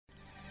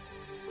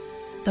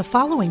The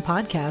following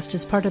podcast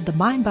is part of the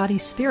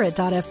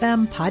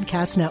MindBodySpirit.fm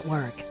podcast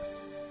network.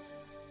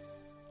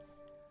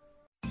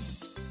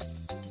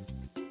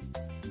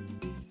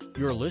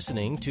 You're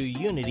listening to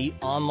Unity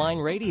Online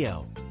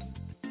Radio,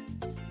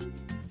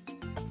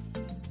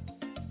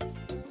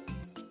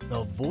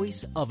 the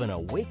voice of an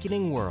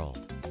awakening world.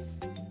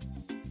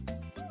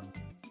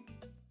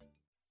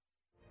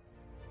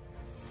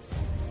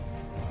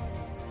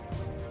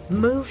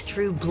 Move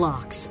through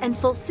blocks and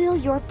fulfill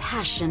your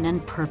passion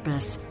and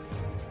purpose.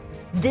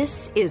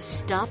 This is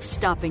Stop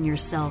Stopping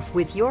Yourself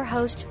with your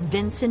host,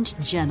 Vincent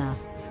Genna.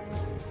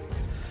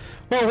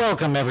 Well,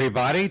 welcome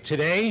everybody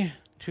today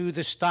to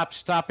the Stop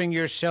Stopping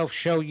Yourself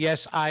show.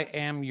 Yes, I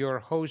am your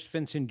host,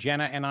 Vincent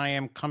Genna, and I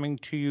am coming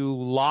to you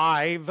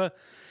live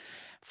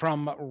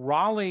from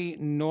Raleigh,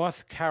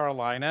 North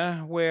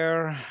Carolina,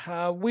 where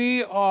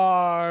we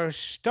are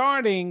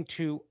starting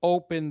to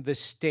open the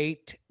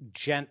state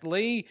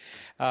gently.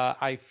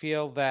 I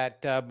feel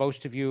that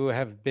most of you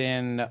have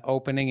been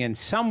opening in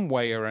some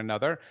way or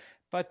another,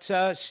 but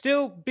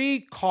still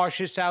be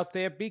cautious out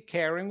there, be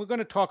caring. We're going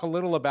to talk a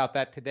little about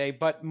that today,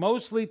 but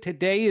mostly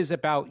today is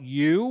about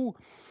you.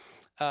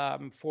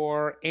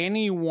 For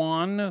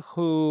anyone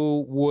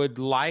who would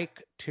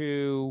like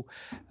to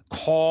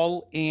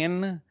call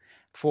in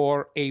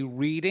for a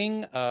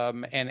reading,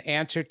 an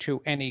answer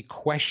to any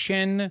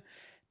question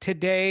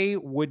today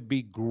would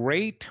be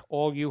great.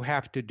 All you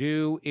have to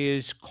do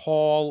is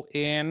call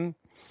in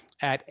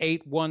at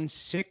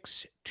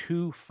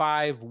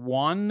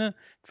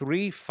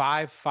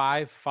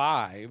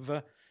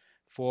 816-251-3555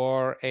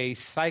 for a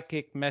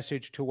psychic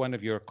message to one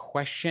of your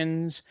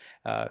questions.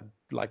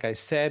 Like I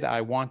said,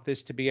 I want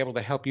this to be able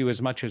to help you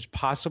as much as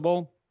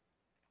possible.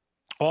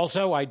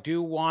 Also, I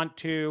do want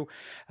to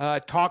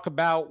talk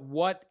about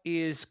what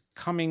is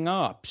coming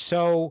up.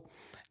 So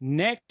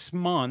next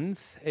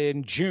month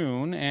in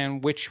June,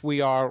 and which we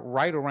are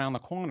right around the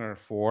corner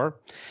for,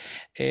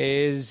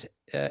 is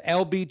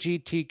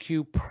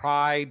LGBTQ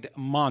Pride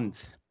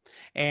Month.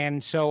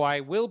 And so I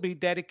will be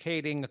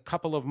dedicating a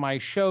couple of my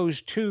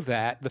shows to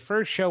that. The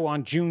first show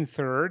on June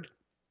 3rd,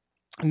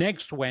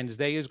 next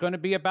Wednesday, is going to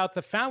be about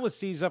the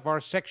fallacies of our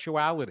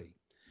sexuality.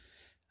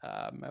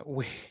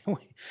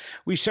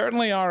 We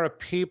certainly are a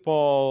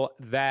people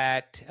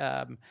that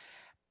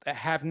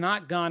have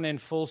not gone in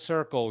full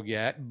circle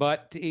yet,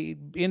 but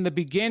in the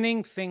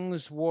beginning,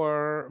 things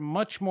were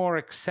much more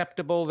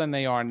acceptable than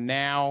they are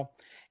now.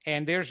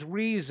 And there's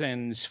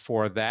reasons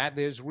for that.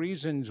 There's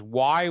reasons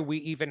why we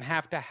even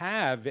have to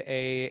have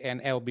an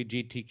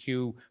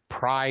LGBTQ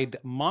Pride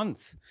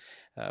Month,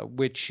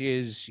 which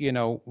is,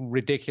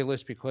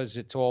 ridiculous because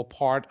it's all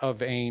part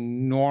of a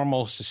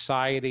normal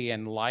society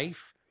and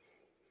life.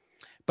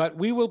 But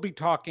we will be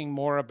talking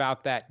more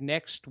about that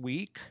next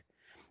week.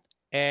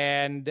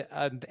 And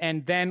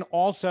then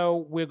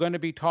also we're going to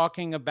be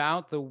talking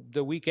about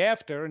the week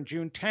after, on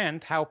June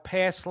 10th, how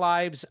past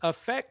lives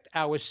affect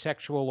our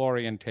sexual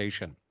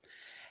orientation.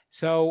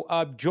 So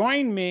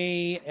join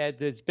me.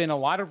 There's been a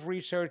lot of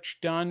research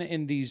done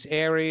in these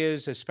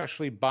areas,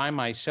 especially by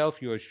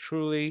myself, yours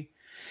truly,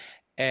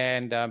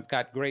 and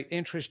got great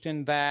interest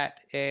in that.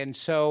 And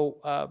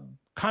so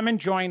come and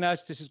join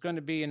us. This is going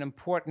to be an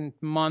important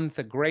month,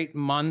 a great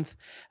month,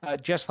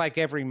 just like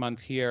every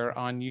month here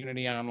on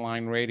Unity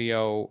Online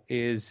Radio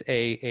is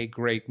a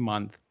great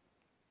month.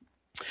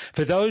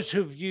 For those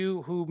of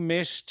you who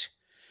missed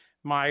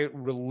my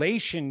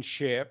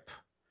relationship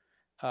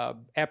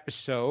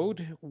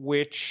episode,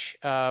 which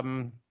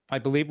I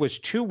believe was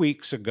 2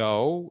 weeks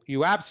ago,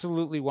 you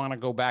absolutely want to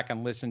go back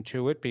and listen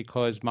to it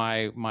because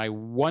my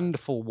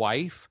wonderful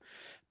wife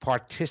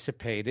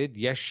participated.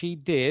 Yes, she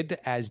did.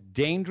 As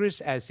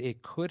dangerous as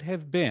it could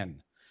have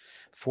been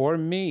for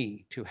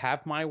me to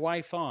have my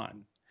wife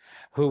on,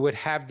 who would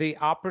have the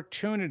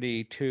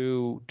opportunity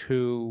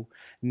to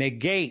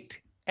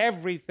negate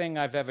everything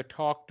I've ever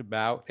talked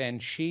about,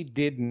 and she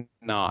did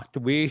not.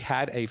 We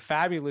had a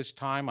fabulous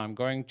time. I'm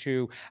going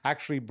to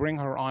actually bring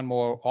her on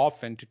more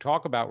often to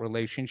talk about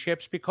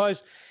relationships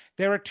because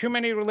there are too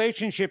many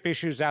relationship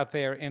issues out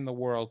there in the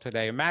world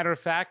today. A matter of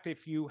fact,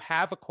 if you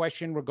have a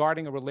question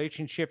regarding a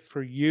relationship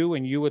for you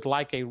and you would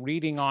like a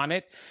reading on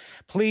it,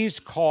 please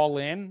call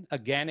in.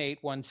 Again,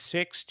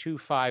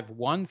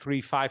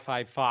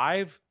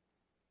 816-251-3555.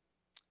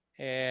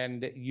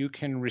 And you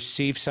can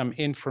receive some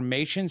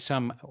information,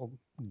 some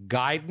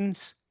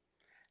guidance.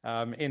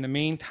 In the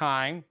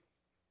meantime,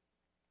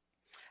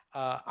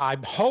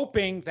 I'm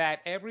hoping that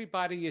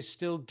everybody is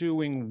still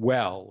doing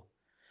well,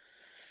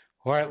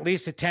 or at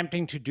least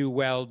attempting to do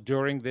well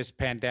during this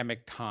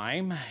pandemic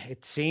time.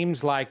 It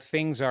seems like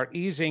things are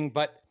easing,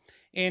 but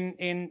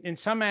in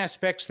some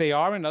aspects they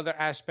are, in other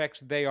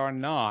aspects they are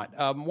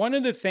not. One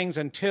of the things,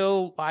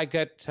 until I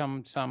get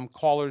some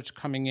callers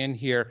coming in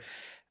here,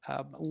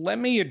 let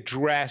me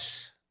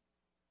address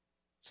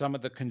some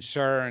of the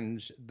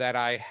concerns that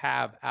I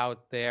have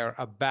out there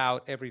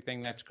about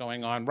everything that's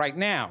going on right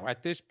now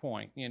at this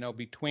point,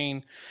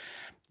 between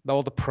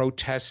all the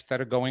protests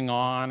that are going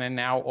on, and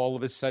now all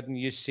of a sudden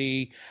you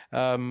see,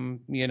 in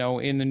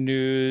the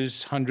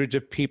news, hundreds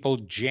of people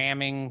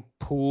jamming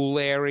pool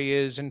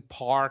areas and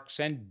parks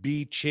and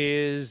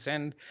beaches,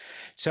 and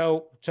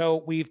so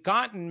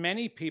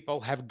many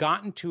people have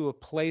gotten to a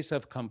place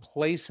of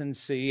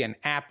complacency and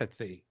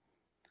apathy.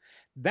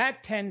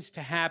 That tends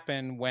to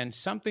happen when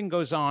something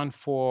goes on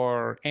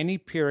for any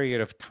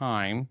period of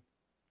time.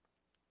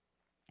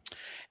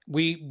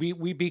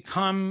 We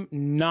become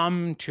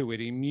numb to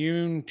it,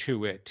 immune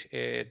to it.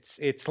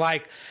 It's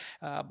like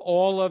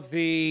all of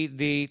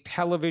the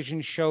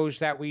television shows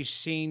that we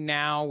see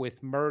now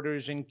with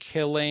murders and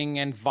killing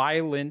and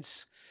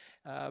violence,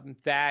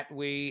 that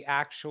we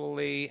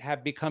actually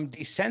have become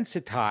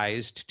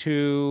desensitized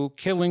to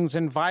killings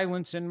and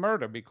violence and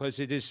murder because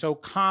it is so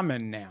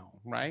common now,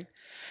 right?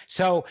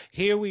 So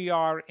here we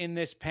are in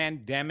this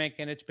pandemic,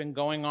 and it's been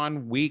going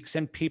on weeks,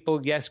 and people,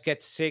 yes,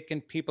 get sick,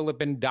 and people have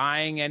been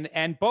dying,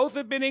 and both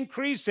have been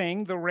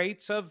increasing. The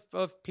rates of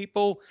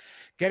people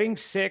getting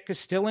sick is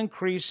still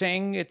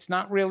increasing. It's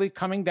not really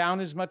coming down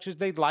as much as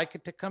they'd like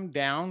it to come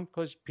down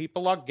because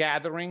people are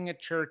gathering at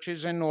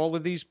churches and all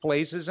of these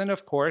places. And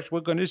of course, we're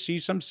going to see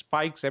some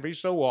spikes every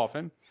so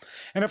often.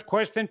 And of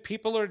course, then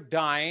people are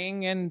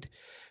dying,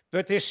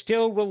 but they're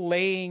still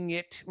relating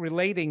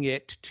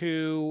it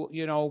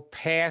to,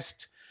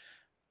 past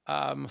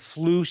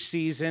flu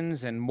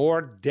seasons and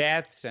more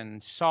deaths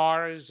and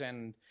SARS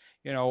and,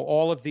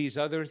 all of these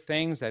other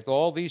things that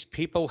all these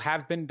people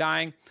have been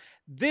dying.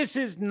 This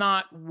is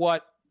not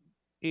what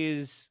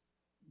is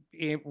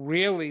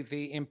really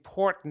the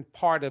important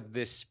part of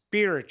this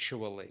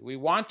spiritually. We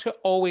want to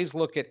always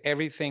look at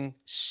everything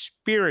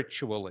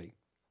spiritually.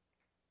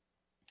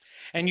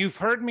 And you've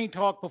heard me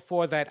talk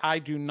before that I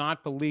do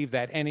not believe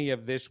that any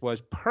of this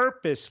was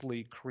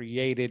purposely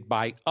created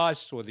by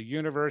us or the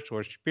universe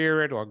or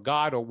spirit or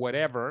God or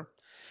whatever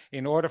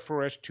in order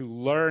for us to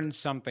learn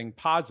something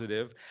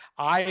positive.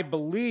 I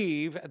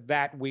believe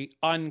that we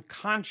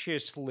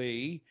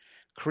unconsciously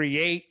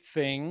create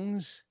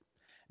things,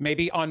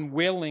 maybe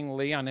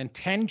unwillingly,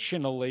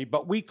 unintentionally,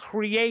 but we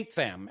create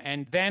them.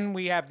 And then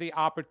we have the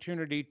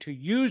opportunity to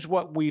use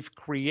what we've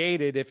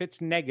created, if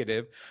it's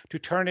negative, to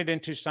turn it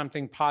into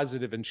something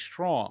positive and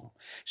strong.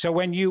 So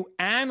when you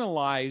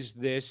analyze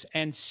this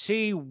and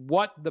see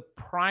what the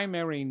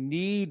primary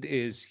need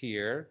is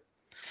here,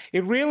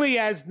 it really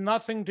has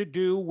nothing to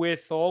do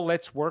with,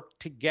 let's work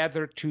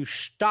together to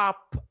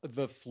stop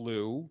the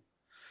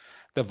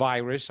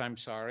virus,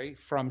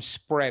 from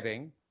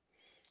spreading.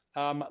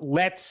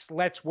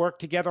 Let's work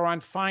together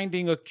on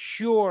finding a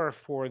cure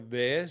for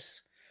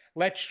this.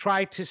 Let's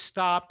try to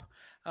stop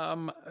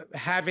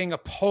having a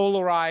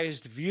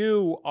polarized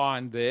view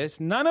on this.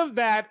 None of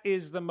that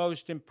is the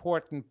most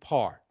important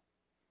part.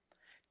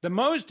 The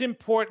most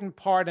important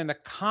part and the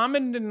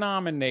common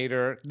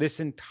denominator this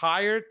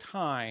entire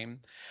time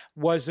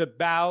was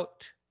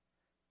about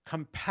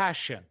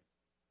compassion.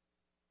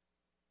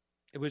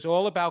 It was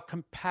all about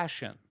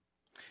compassion.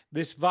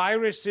 This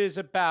virus is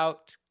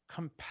about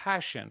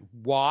compassion.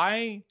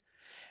 Why?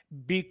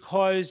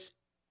 Because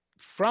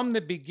from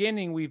the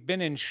beginning, we've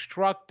been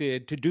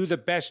instructed to do the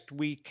best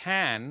we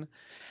can,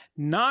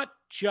 not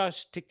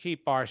just to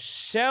keep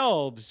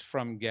ourselves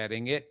from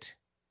getting it,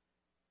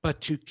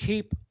 but to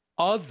keep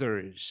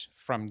others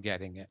from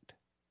getting it.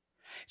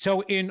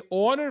 So in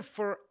order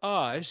for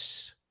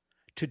us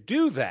to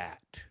do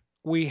that,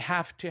 we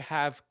have to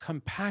have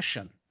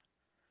compassion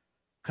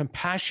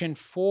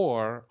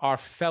for our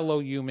fellow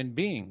human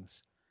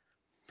beings.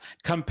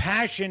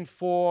 Compassion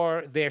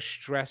for their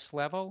stress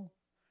level,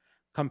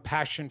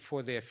 compassion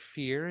for their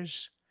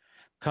fears,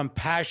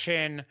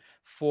 compassion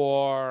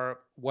for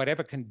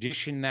whatever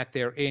condition that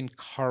they're in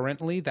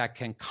currently that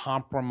can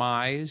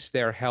compromise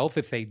their health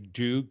if they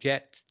do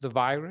get the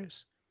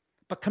virus.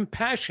 But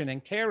compassion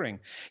and caring.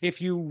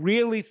 If you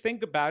really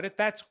think about it,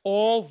 that's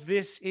all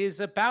this is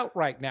about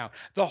right now.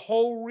 The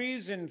whole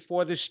reason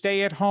for the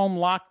stay-at-home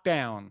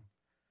lockdown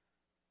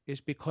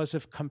is because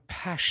of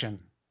compassion.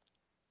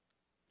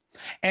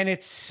 And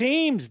it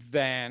seems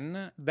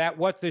then that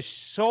what the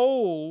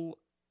soul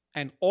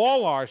and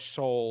all our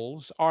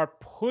souls are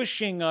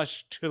pushing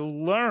us to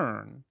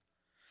learn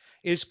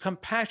is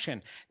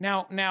compassion.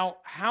 Now,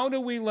 how do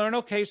we learn?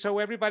 Okay, so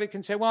everybody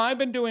can say, well, I've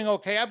been doing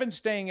okay. I've been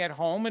staying at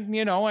home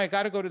and, I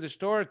got to go to the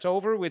store. It's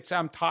over.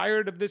 I'm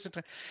tired of this.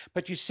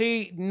 But you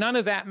see, none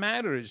of that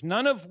matters.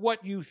 None of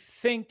what you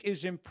think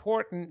is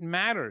important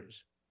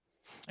matters.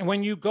 And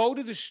when you go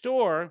to the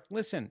store,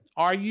 listen,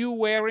 are you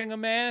wearing a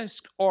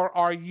mask, or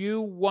are you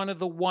one of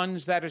the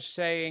ones that are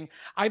saying,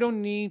 I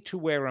don't need to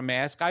wear a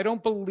mask. I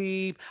don't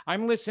believe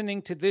I'm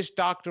listening to this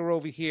doctor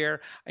over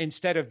here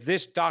instead of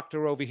this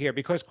doctor over here,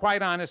 because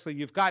quite honestly,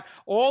 you've got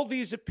all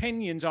these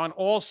opinions on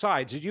all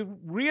sides. Did you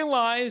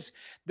realize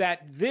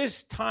that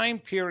this time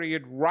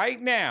period right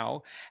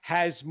now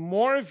has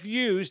more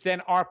views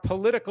than our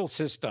political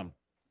system,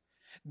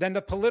 than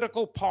the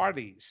political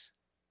parties?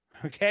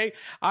 Okay,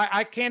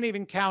 I can't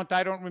even count.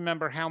 I don't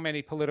remember how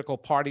many political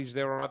parties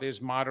there are.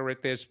 There's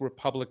moderate, there's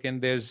Republican,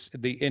 there's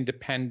the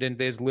independent,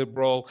 there's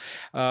liberal,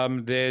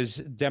 there's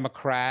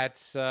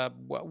Democrats,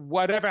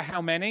 whatever,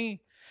 how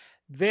many.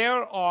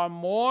 There are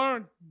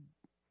more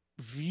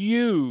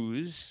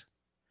views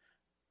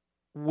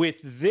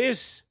with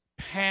this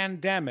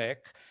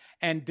pandemic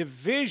and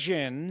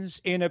divisions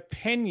in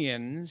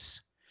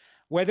opinions.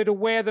 Whether to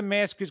wear the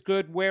mask is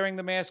good, wearing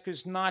the mask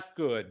is not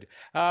good.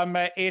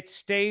 It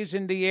stays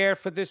in the air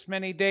for this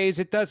many days.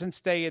 It doesn't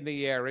stay in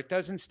the air. It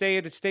doesn't stay.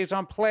 It stays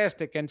on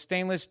plastic and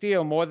stainless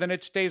steel more than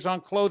it stays on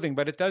clothing.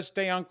 But it does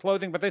stay on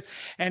clothing. But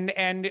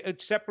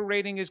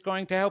separating is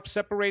going to help.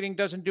 Separating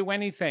doesn't do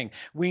anything.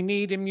 We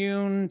need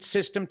immune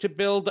system to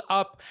build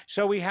up,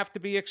 so we have to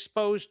be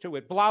exposed to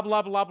it. Blah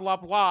blah blah blah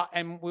blah.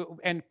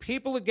 And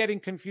people are getting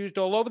confused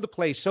all over the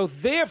place. So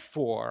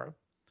therefore,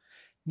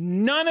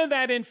 none of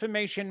that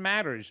information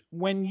matters.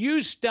 When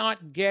you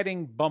start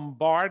getting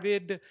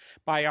bombarded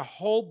by a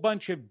whole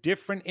bunch of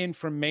different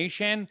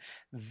information,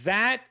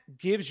 that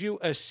gives you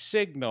a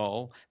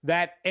signal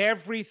that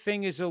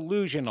everything is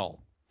illusional.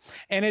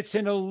 And it's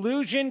an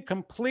illusion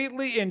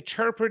completely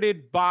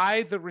interpreted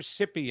by the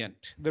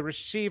recipient, the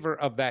receiver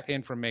of that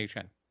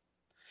information.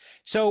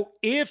 So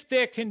if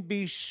there can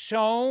be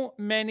so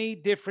many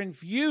different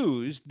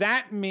views,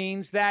 that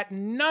means that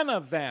none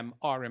of them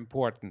are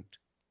important.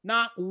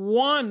 Not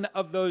one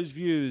of those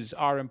views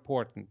are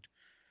important.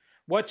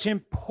 What's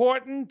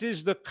important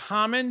is the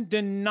common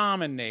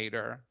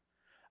denominator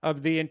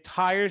of the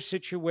entire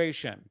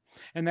situation.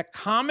 And the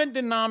common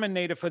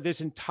denominator for this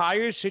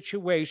entire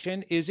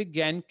situation is,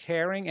 again,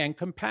 caring and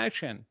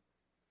compassion.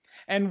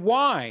 And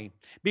why?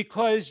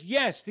 Because,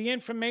 yes, the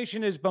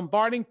information is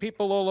bombarding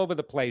people all over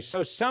the place.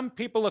 So some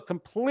people are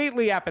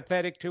completely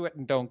apathetic to it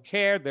and don't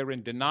care. They're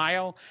in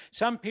denial.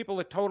 Some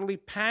people are totally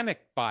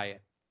panicked by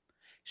it.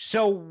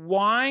 So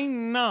why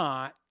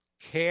not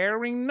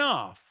care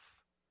enough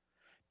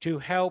to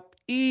help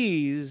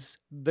ease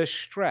the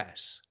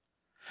stress?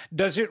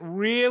 Does it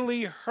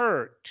really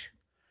hurt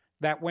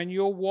that when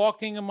you're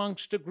walking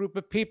amongst a group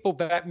of people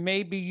that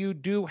maybe you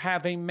do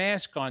have a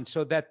mask on,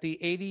 so that the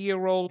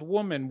 80-year-old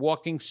woman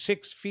walking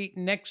 6 feet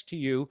next to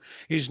you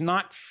is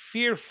not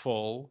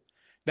fearful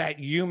that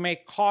you may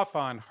cough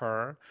on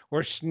her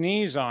or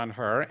sneeze on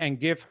her and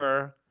give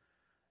her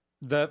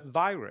the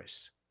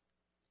virus?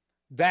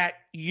 That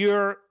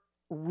you're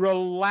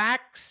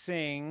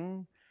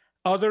relaxing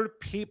other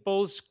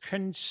people's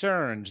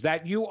concerns,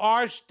 that you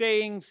are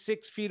staying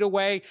 6 feet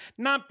away,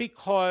 not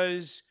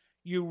because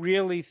you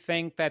really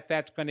think that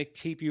that's going to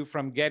keep you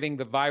from getting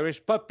the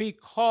virus, but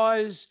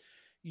because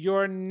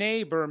your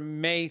neighbor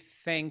may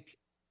think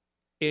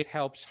it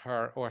helps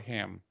her or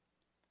him.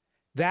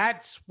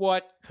 That's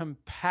what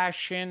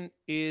compassion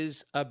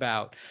is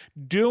about.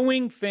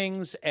 Doing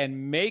things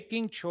and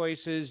making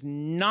choices,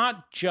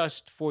 not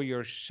just for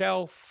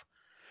yourself,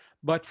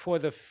 but for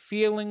the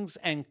feelings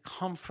and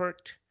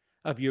comfort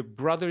of your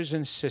brothers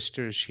and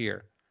sisters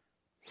here.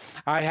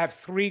 I have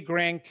 3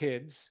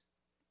 grandkids.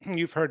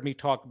 You've heard me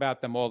talk about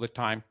them all the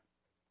time.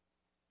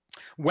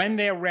 When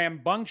they're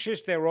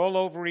rambunctious, they're all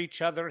over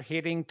each other,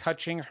 hitting,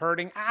 touching,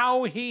 hurting.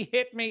 Ow, he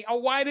hit me. Oh,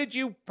 why did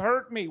you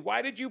hurt me?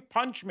 Why did you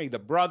punch me? The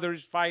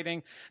brothers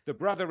fighting, the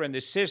brother and the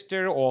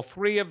sister, all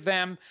 3 of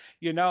them.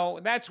 You know,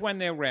 that's when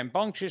they're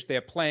rambunctious. They're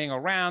playing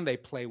around. They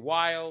play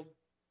wild.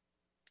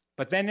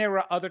 But then there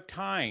are other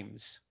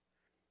times,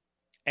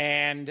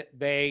 and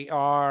they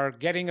are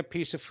getting a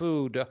piece of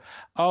food.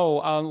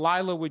 Oh,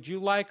 Lila, would you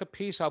like a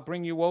piece? I'll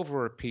bring you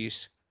over a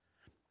piece.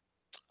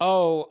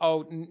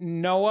 Oh,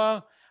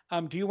 Noah,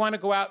 do you want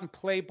to go out and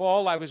play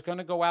ball? I was going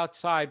to go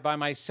outside by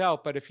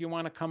myself, but if you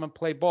want to come and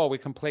play ball, we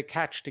can play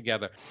catch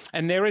together.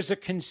 And there is a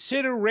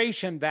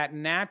consideration that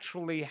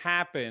naturally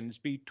happens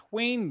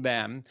between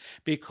them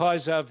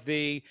because of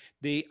the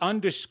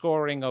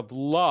underscoring of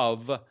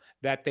love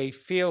that they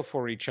feel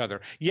for each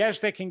other. Yes,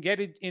 they can get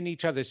it in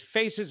each other's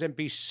faces and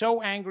be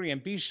so angry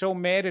and be so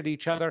mad at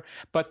each other,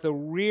 but the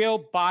real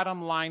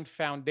bottom line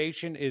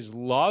foundation is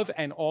love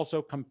and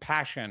also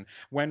compassion.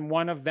 When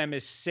one of them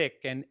is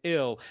sick and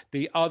ill,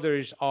 the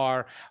others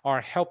are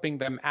helping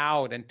them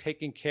out and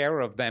taking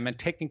care of them and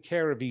taking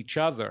care of each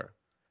other.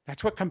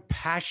 That's what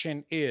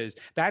compassion is.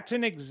 That's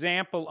an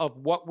example of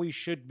what we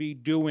should be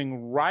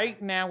doing right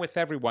now with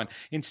everyone.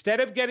 Instead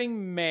of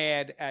getting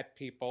mad at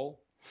people,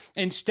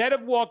 instead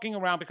of walking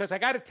around, because I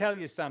got to tell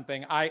you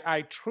something,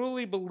 I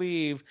truly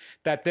believe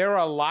that there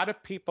are a lot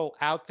of people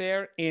out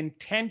there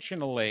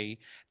intentionally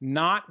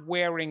not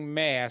wearing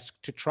masks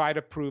to try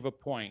to prove a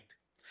point,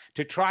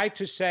 to try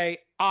to say,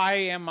 I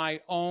am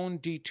my own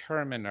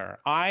determiner.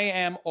 I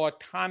am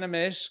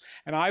autonomous,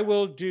 and I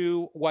will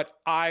do what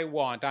I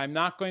want. I'm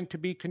not going to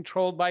be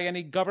controlled by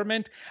any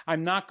government.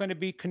 I'm not going to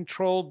be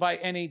controlled by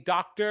any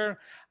doctor.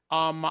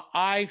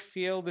 I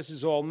feel this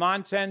is all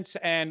nonsense,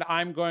 and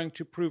I'm going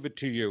to prove it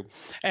to you.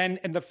 And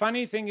the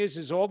funny thing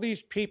is all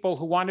these people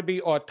who want to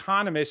be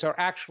autonomous are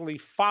actually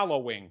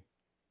following.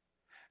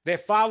 They're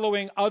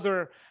following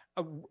other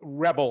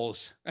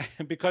rebels,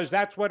 because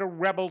that's what a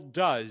rebel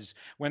does.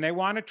 When they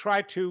want to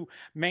try to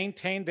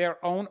maintain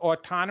their own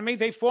autonomy,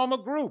 they form a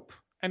group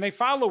and they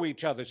follow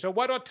each other. So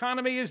what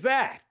autonomy is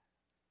that?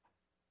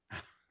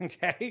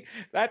 Okay,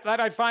 that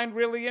I find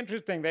really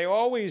interesting. They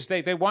always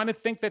they want to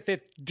think that they're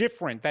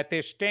different, that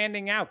they're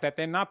standing out, that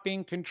they're not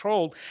being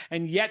controlled,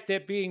 and yet they're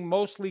being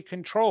mostly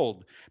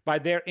controlled by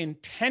their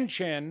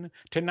intention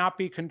to not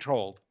be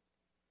controlled.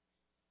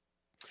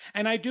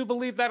 And I do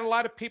believe that a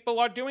lot of people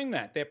are doing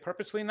that. They're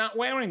purposely not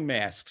wearing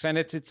masks, and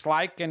it's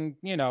like, and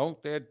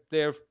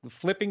they're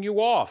flipping you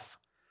off,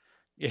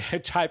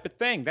 type of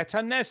thing. That's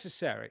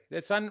unnecessary.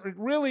 It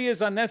really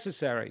is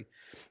unnecessary,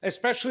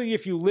 especially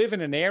if you live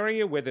in an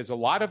area where there's a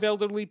lot of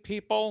elderly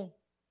people,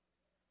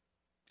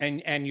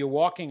 and you're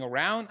walking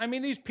around. I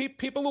mean, these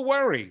people are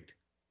worried.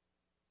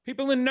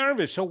 People are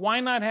nervous. So why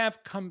not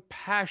have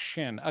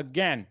compassion?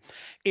 Again,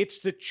 it's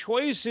the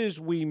choices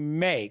we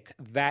make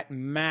that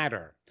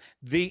matter.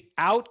 The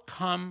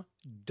outcome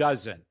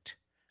doesn't.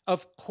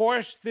 Of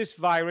course, this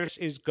virus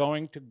is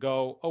going to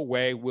go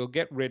away. We'll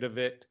get rid of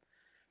it.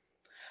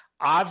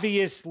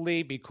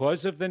 Obviously,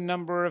 because of the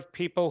number of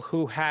people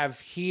who have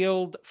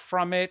healed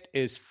from it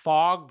is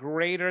far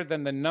greater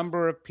than the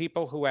number of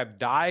people who have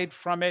died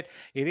from it,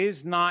 it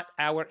is not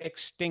our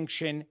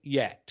extinction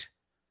yet.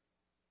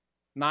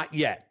 Not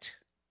yet.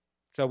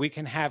 So we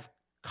can have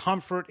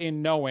comfort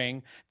in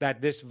knowing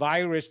that this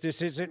virus,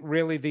 this isn't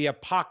really the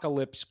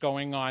apocalypse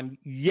going on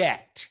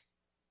yet.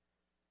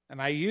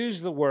 And I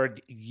use the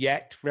word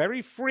yet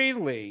very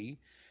freely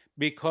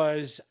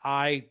because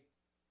I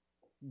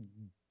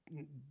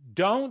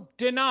don't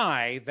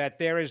deny that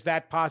there is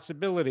that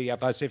possibility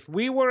of us. If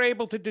we were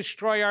able to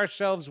destroy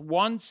ourselves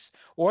once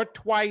or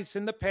twice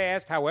in the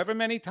past, however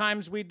many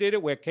times we did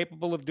it, we're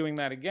capable of doing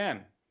that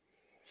again.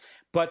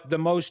 But the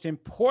most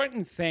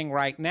important thing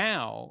right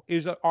now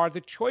are the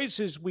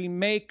choices we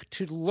make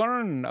to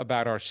learn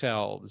about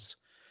ourselves.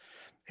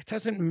 It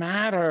doesn't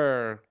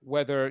matter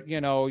whether,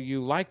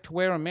 you like to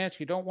wear a mask,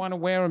 you don't want to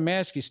wear a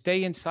mask, you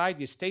stay inside,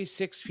 you stay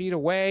 6 feet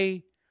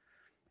away.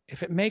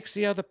 If it makes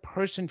the other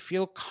person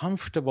feel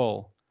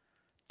comfortable,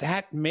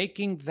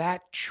 making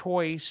that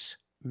choice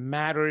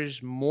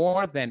matters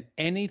more than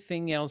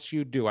anything else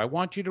you do. I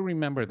want you to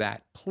remember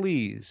that,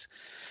 please.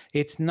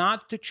 It's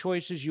not the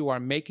choices you are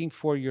making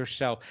for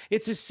yourself.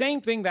 It's the same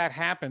thing that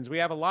happens. We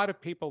have a lot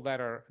of people that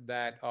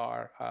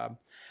are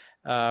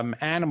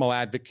animal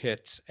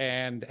advocates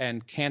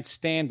and can't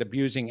stand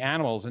abusing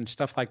animals and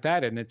stuff like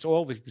that. And it's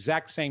all the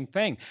exact same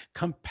thing.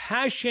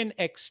 Compassion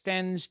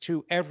extends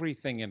to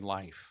everything in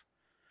life.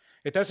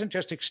 It doesn't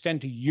just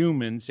extend to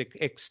humans, it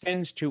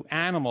extends to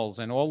animals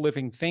and all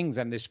living things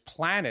on this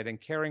planet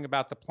and caring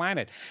about the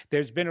planet.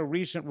 There's been a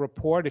recent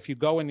report, if you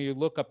go and you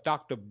look up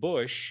Dr.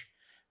 Bush,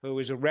 who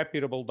is a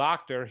reputable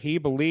doctor, he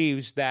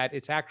believes that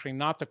it's actually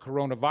not the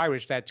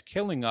coronavirus that's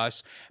killing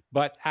us,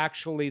 but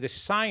actually the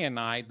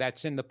cyanide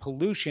that's in the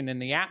pollution in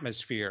the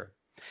atmosphere.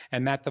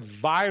 And that the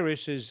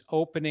virus is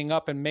opening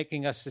up and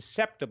making us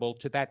susceptible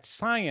to that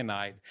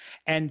cyanide.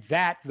 And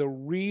that the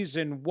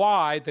reason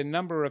why the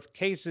number of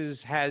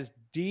cases has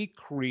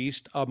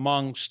decreased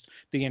amongst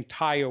the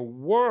entire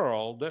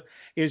world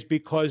is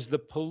because the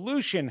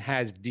pollution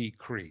has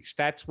decreased.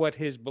 That's what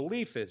his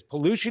belief is.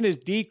 Pollution is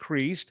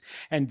decreased,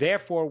 and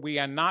therefore we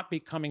are not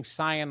becoming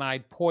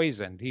cyanide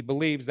poisoned. He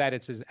believes that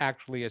it's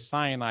actually a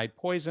cyanide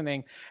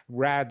poisoning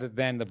rather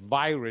than the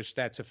virus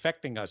that's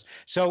affecting us.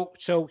 So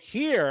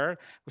here,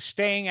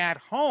 staying at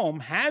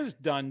home has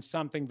done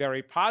something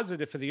very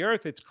positive for the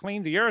earth. It's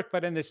cleaned the earth,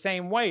 but in the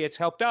same way, it's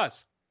helped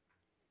us,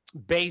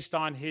 based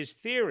on his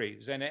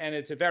theories. And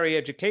it's a very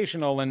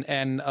educational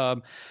and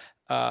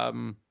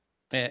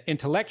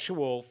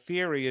intellectual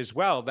theory as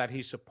well that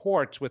he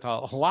supports with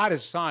a lot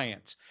of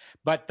science.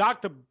 But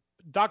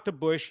Dr.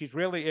 Bush, he's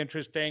really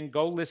interesting.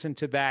 Go listen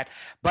to that.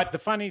 But the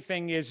funny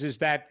thing is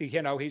that,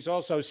 he's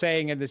also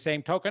saying in the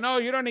same token, oh,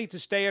 you don't need to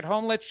stay at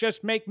home. Let's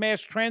just make mass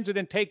transit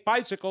and take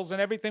bicycles and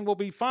everything will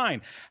be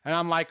fine. And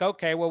I'm like,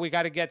 okay, well, we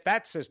got to get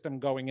that system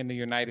going in the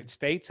United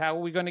States. How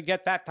are we going to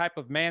get that type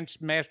of mass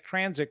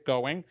transit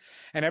going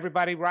and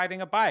everybody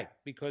riding a bike?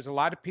 Because a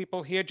lot of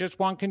people here just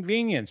want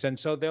convenience. And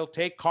so they'll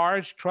take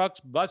cars, trucks,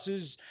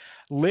 buses,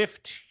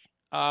 Lyft,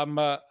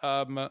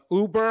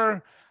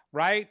 Uber,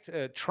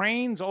 right?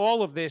 Trains,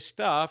 all of this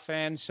stuff.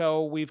 And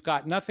so we've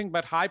got nothing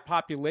but high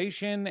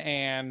population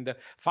and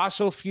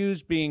fossil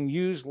fuels being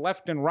used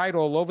left and right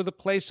all over the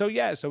place. So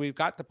we've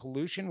got the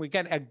pollution. We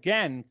get,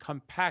 again,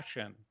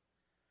 compassion.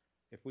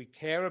 If we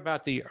care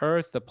about the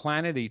earth, the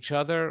planet, each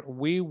other,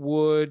 we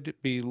would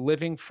be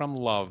living from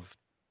love.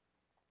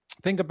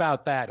 Think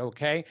about that,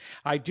 okay?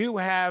 I do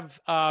have,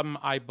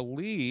 I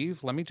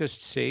believe, let me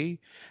just see,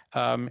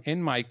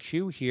 in my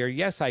queue here.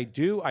 Yes, I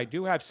do. I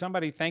do have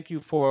somebody. Thank you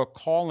for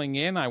calling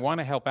in. I want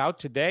to help out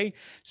today.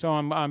 So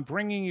I'm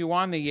bringing you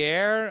on the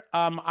air.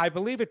 I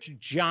believe it's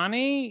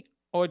Johnny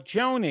or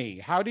Joni.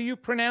 How do you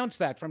pronounce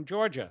that, from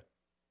Georgia?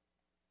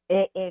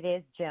 It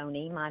is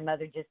Joni. My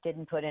mother just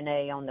didn't put an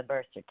A on the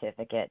birth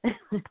certificate.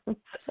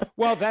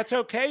 Well, that's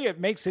okay. It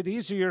makes it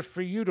easier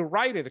for you to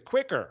write it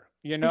quicker.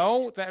 You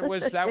know, that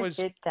was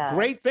It does.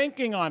 great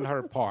thinking on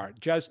her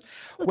part.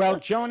 Well,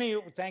 Joni,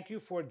 thank you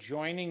for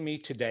joining me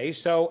today.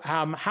 So,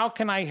 how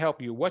can I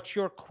help you? What's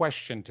your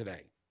question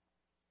today?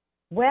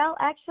 Well,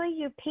 actually,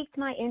 you piqued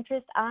my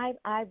interest. I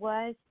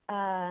was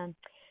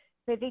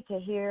privy to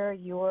hear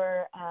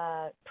your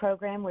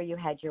program where you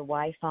had your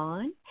wife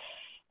on.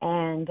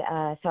 And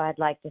so I'd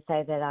like to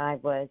say that I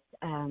was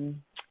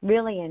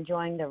really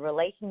enjoying the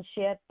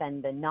relationship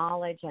and the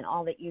knowledge and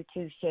all that you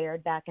two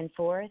shared back and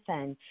forth.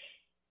 And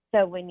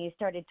so when you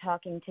started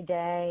talking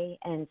today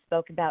and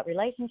spoke about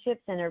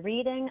relationships and a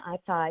reading, I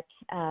thought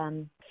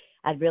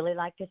I'd really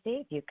like to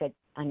see if you could.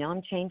 I know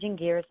I'm changing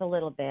gears a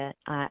little bit.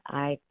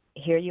 I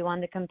hear you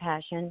on the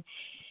compassion,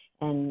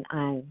 and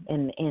I'm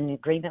in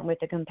agreement with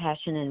the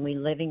compassion, and we're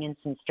living in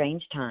some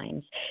strange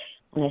times.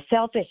 On a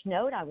selfish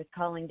note, I was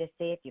calling to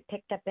see if you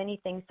picked up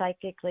anything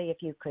psychically,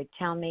 if you could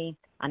tell me.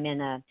 I'm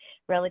in a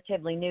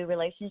relatively new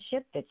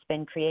relationship that's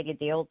been created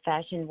the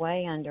old-fashioned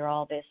way under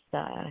all this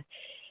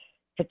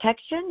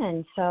protection,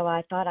 and so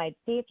I thought I'd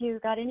see if you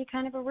got any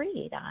kind of a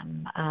read.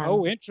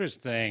 Oh,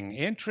 interesting.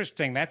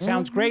 That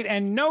sounds great.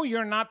 And no,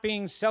 you're not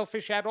being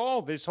selfish at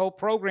all. This whole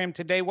program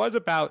today was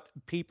about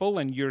people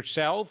and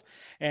yourself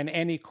and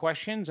any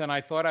questions. And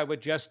I thought I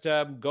would just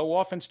go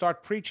off and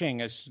start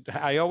preaching. As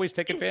I always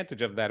take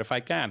advantage of that if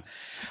I can.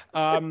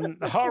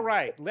 All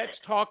right, let's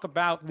talk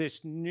about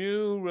this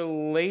new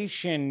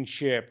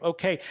relationship.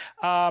 Okay.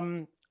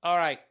 All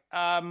right.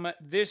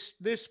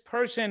 This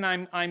person,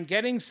 I'm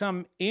getting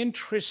some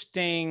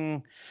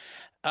interesting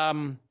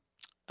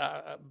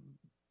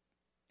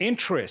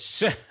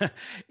interests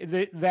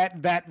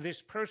that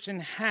this person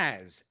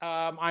has.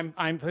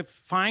 I'm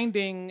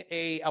finding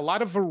a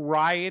lot of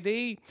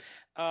variety.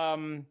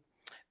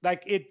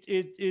 Like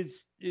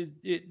is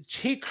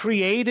he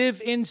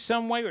creative in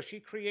some way, or she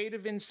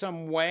creative in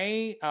some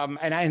way?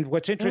 And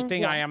what's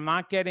interesting, I am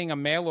not getting a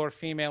male or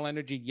female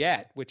energy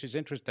yet, which is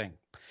interesting,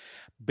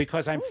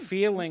 because I'm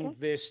feeling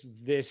this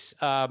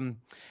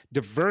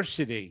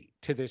diversity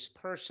to this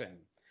person.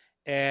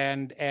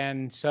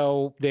 And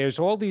so there's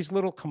all these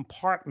little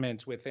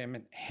compartments with him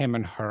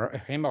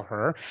or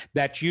her,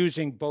 that's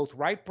using both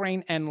right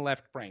brain and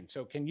left brain.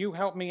 So can you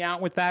help me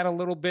out with that a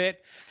little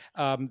bit?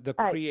 The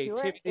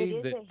creativity,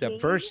 sure. the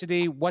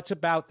diversity, what's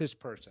about this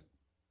person?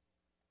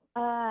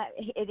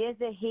 It is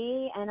a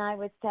he, and I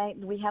would say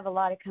we have a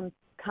lot of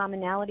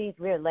commonalities.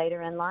 We're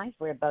later in life.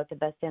 We're both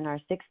of us in our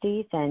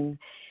 60s, and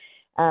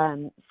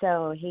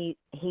so he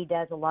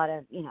does a lot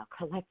of,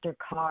 collector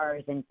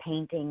cars and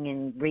painting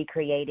and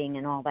recreating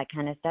and all that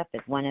kind of stuff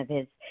is one of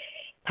his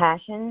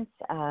passions.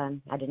 I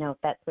don't know if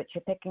that's what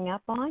you're picking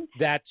up on.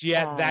 That's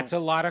a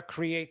lot of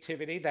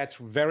creativity. That's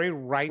very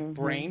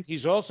right-brained.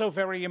 He's also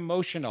very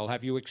emotional.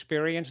 Have you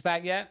experienced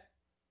that yet?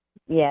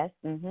 Yes.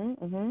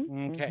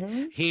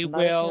 Okay. He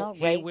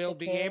will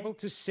be able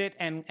to sit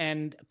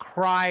and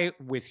cry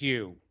with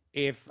you.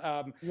 If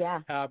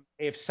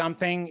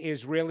something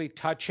is really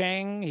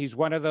touching, he's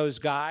one of those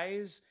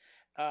guys.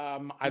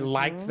 I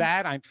like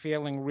that. I'm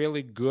feeling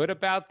really good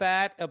about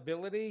that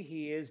ability.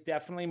 He is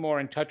definitely more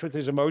in touch with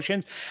his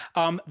emotions.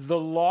 The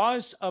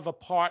loss of a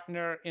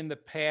partner in the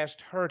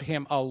past hurt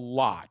him a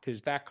lot.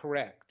 Is that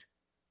correct?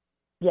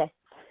 Yes.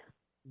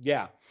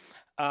 Yeah.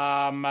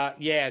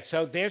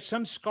 So there's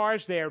some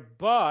scars there,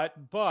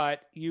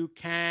 but you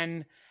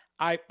can.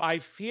 I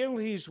feel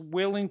he's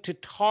willing to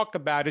talk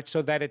about it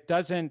so that it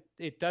doesn't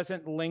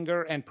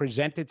linger and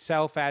present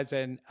itself as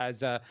an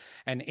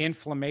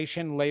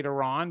inflammation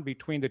later on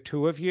between the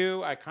two of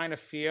you. I kind of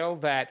feel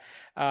that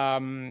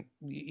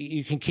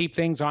you can keep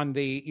things on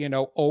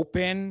the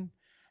open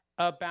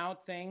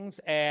about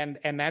things, and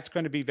that's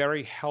going to be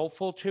very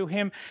helpful to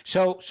him.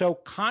 So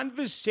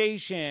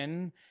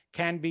conversation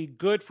can be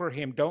good for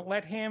him. Don't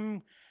let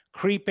him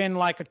creep in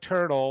like a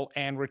turtle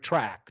and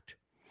retract.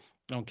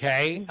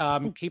 Okay.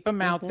 Keep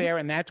him out there,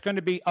 and that's going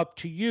to be up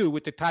to you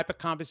with the type of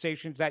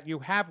conversations that you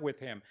have with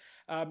him.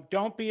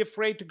 Don't be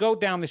afraid to go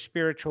down the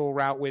spiritual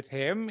route with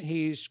him.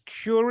 He's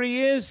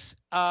curious,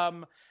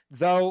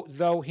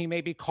 though he may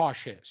be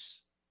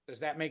cautious. Does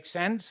that make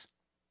sense?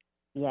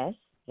 Yes.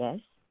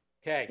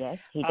 Okay. Yes,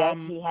 he does.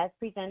 He has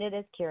presented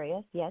as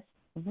curious. Yes.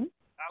 Mm-hmm.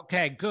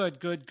 Okay,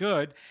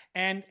 good.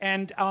 And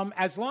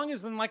as long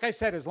as, like I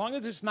said, as long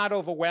as it's not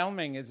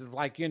overwhelming, it's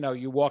like,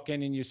 you walk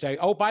in and you say,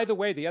 oh, by the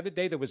way, the other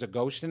day there was a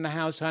ghost in the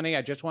house, honey.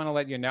 I just want to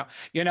let you know.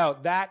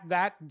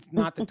 That's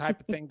not the type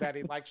of thing that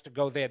he likes to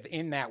go there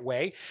in that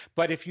way.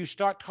 But if you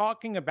start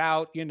talking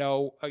about,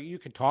 you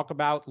can talk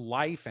about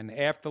life and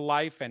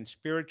afterlife and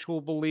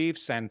spiritual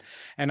beliefs and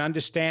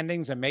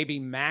understandings and maybe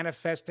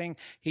manifesting.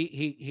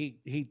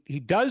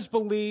 He does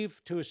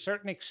believe to a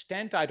certain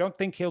extent. I don't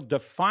think he'll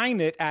define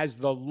it as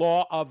the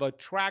law of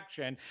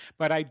attraction,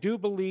 but I do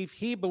believe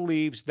he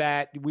believes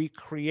that we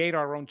create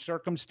our own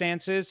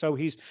circumstances. So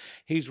he's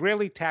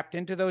really tapped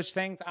into those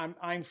things.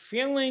 I'm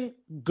feeling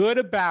good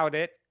about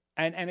it.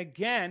 And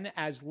again,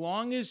 as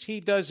long as he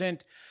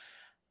doesn't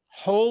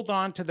hold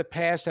on to the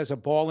past as a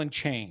ball and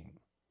chain,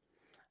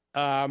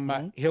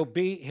 he'll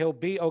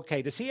be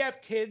okay. Does he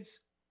have kids?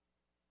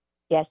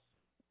 Yes.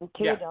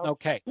 Two adults.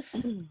 Okay.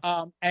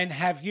 And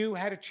have you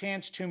had a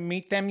chance to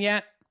meet them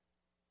yet?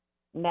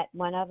 Met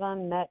one of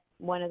them, met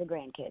one of the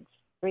grandkids.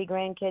 3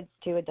 grandkids,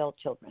 2 adult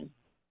children.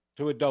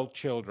 2 adult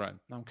children.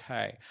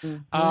 Okay.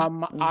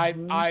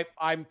 Mm-hmm.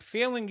 I'm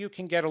feeling you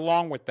can get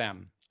along with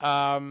them.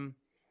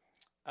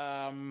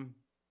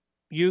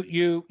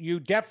 You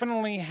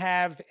definitely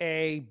have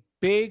a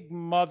big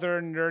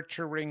mother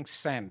nurturing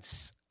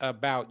sense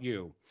about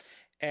you,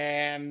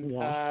 and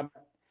Yeah.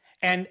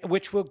 and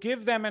which will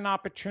give them an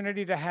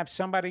opportunity to have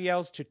somebody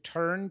else to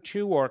turn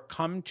to or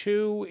come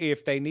to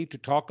if they need to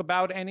talk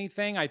about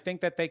anything. I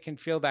think that they can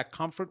feel that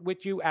comfort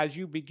with you as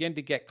you begin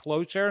to get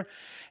closer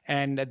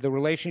and the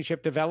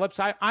relationship develops.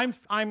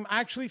 I'm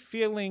actually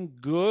feeling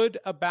good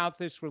about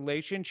this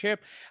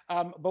relationship.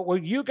 But were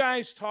you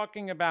guys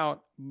talking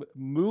about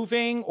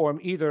moving, or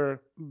either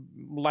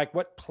like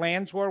what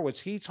plans were? Was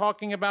he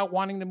talking about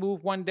wanting to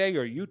move one day,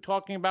 or you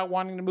talking about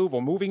wanting to move,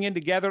 or moving in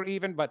together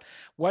even? But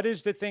what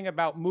is the thing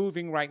about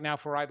moving right now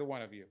for either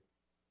one of you?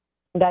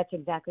 That's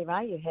exactly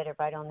right. You hit it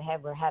right on the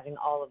head. We're having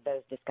all of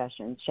those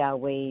discussions. Shall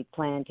we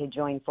plan to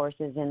join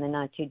forces in the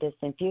not too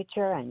distant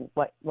future? And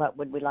what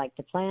would we like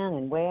to plan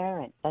and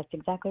where? And that's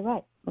exactly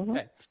right. Mm-hmm.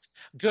 Okay.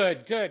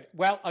 Good.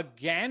 Well,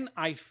 again,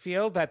 I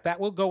feel that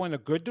will go in a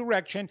good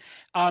direction.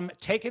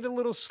 Take it a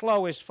little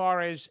slow as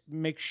far as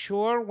make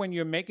sure when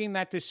you're making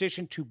that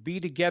decision to be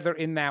together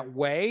in that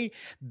way,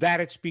 that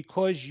it's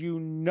because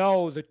you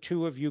know the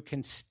two of you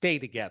can stay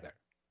together.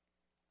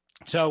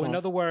 So in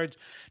other words,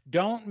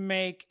 don't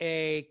make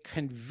a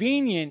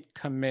convenient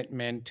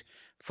commitment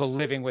for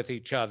living with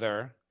each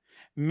other.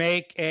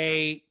 Make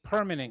a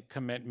permanent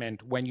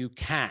commitment when you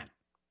can.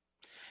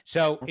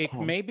 So it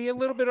may be a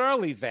little bit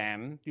early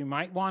then. You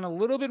might want a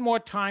little bit more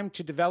time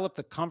to develop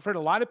the comfort. A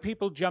lot of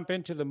people jump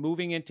into the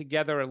moving in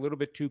together a little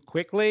bit too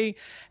quickly.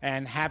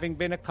 And having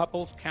been a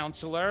couples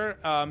counselor,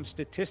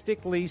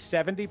 statistically,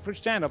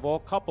 70% of all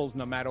couples,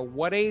 no matter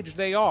what age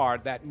they are,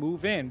 that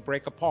move in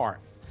break apart.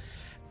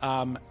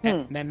 And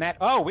then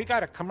we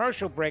got a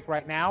commercial break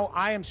right now.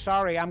 I am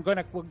sorry.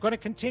 We're gonna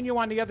continue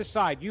on the other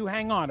side. You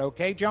hang on,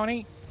 okay,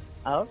 Joni?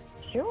 Oh,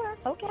 sure.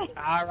 Okay.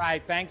 All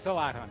right. Thanks a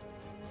lot, hon.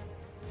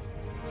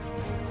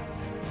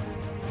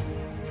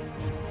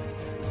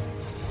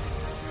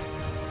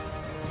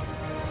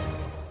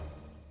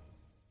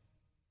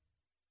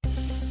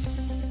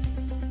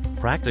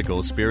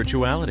 Practical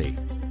spirituality.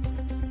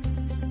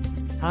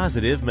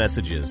 Positive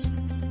messages.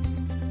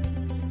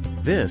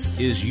 This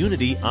is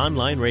Unity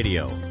Online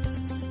Radio,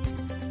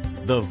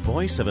 the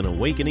voice of an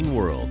awakening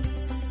world.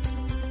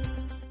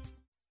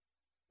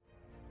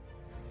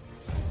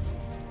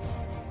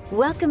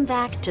 Welcome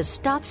back to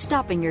Stop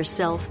Stopping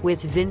Yourself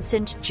with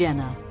Vincent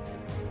Genna.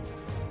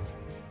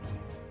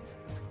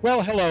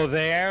 Well, hello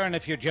there, and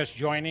if you're just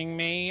joining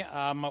me,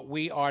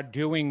 we are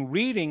doing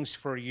readings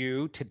for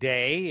you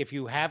today. If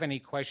you have any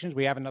questions,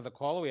 we have another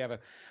caller. We have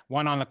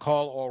one on the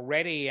call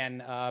already,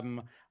 and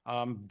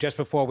just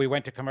before we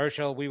went to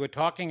commercial, we were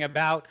talking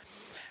about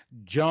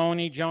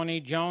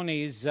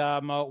Joni's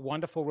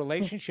wonderful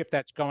relationship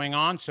that's going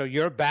on. So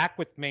you're back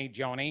with me,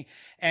 Joni.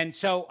 And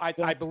so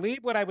I believe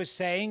what I was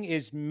saying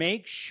is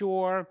make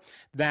sure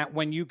that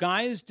when you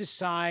guys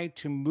decide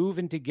to move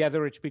in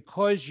together, it's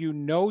because you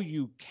know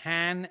you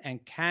can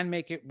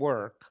make it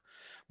work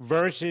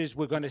versus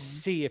we're going to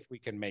see if we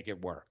can make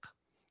it work.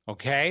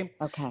 Okay.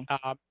 Okay.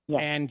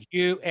 And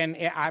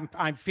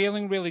I'm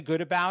feeling really good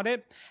about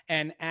it.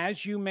 And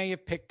as you may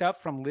have picked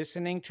up from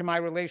listening to my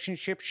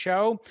relationship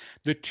show,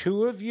 the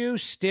two of you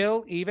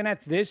still, even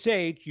at this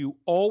age, you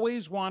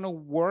always want to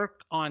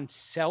work on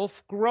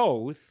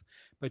self-growth,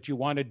 but you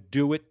want to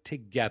do it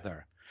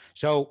together.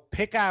 So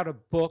pick out a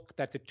book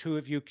that the two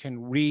of you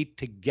can read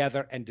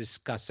together and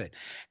discuss it.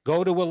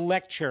 Go to a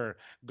lecture,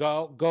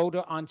 go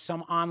to on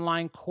some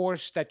online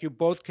course that you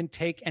both can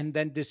take and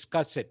then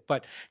discuss it.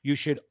 But you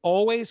should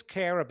always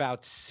care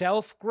about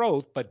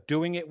self-growth, but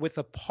doing it with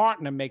a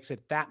partner makes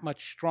it that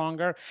much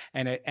stronger,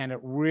 and it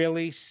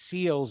really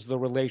seals the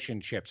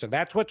relationship. So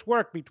that's what's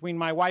worked between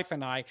my wife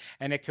and I,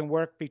 and it can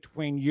work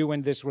between you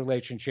and this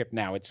relationship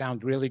now. It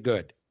sounds really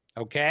good.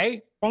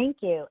 Okay? Thank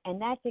you.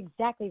 And that's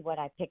exactly what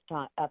I picked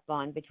up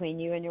on between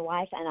you and your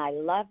wife, and I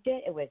loved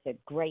it. It was a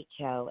great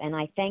show, and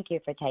I thank you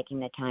for taking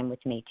the time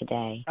with me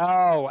today.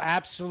 Oh,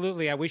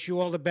 absolutely. I wish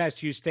you all the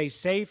best. You stay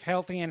safe,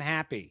 healthy, and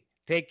happy.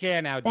 Take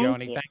care now,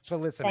 Joni. Thanks for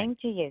listening. Same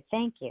to you.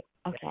 Thank you.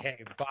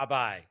 Okay,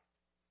 bye-bye.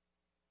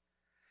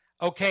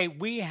 Okay,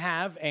 we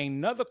have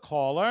another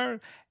caller.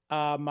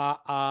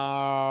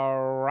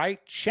 Right,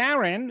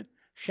 Sharon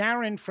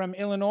from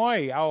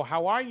Illinois. Oh,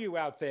 how are you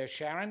out there,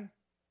 Sharon?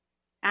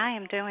 I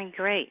am doing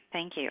great.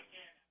 Thank you.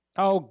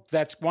 Oh,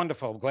 that's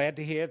wonderful. Glad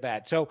to hear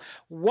that. So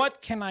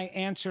what can I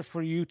answer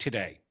for you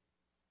today?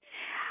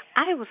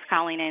 I was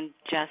calling in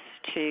just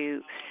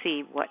to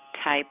see what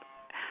type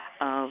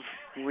of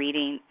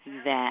reading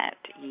that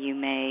you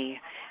may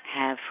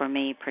have for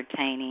me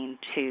pertaining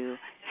to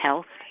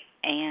health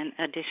and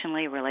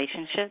additionally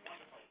relationships.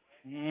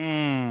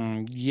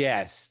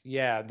 Yes.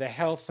 Yeah, the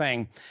health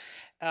thing.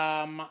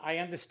 I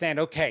understand.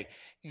 Okay.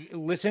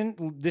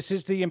 Listen, this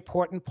is the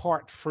important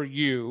part for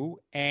you,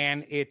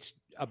 and it's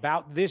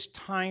about this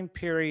time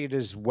period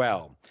as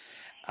well.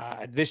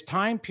 This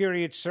time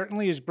period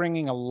certainly is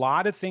bringing a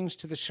lot of things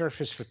to the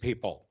surface for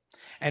people.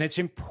 And it's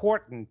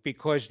important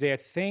because they're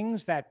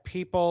things that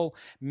people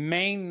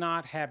may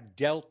not have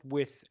dealt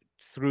with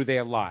through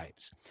their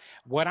lives.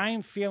 What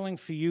I'm feeling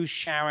for you,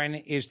 Sharon,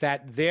 is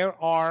that there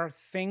are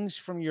things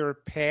from your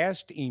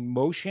past,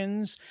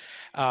 emotions,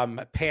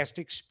 past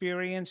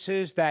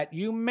experiences that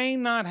you may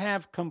not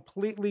have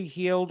completely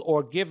healed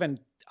or given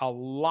a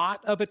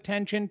lot of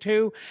attention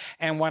to.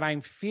 And what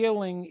I'm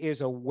feeling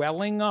is a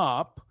welling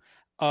up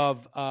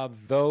of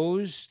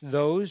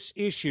those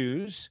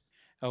issues,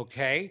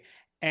 okay,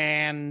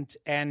 and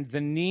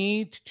the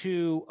need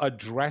to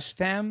address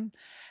them,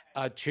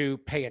 to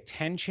pay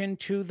attention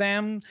to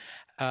them,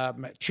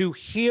 to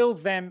heal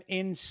them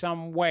in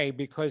some way,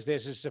 because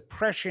there's a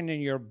suppression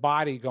in your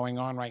body going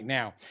on right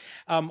now.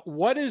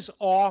 What is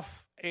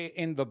off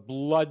in the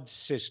blood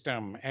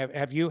system?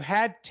 Have you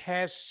had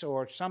tests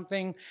or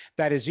something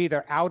that is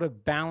either out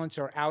of balance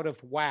or out of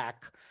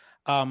whack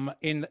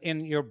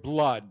in your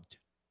blood?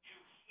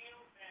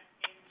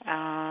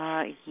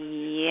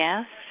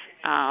 Yes.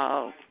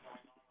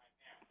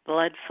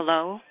 Blood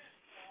flow.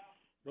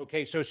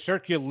 Okay, so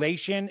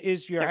circulation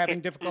you're having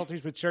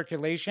difficulties with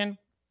circulation?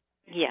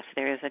 Yes,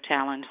 there is a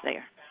challenge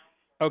there.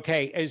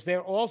 Okay, is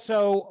there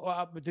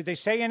also, did they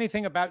say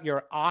anything about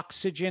your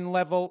oxygen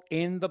level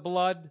in the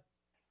blood?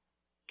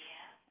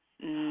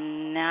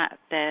 Not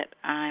that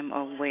I'm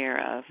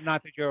aware of.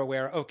 Not that you're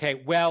aware.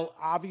 Okay, well,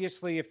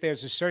 obviously, if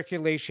there's a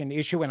circulation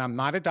issue, and I'm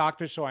not a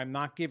doctor, so I'm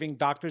not giving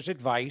doctors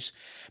advice,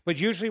 but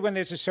usually when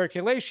there's a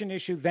circulation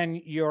issue,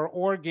 then your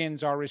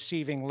organs are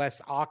receiving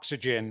less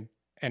oxygen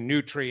and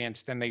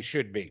nutrients than they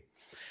should be.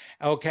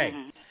 Okay.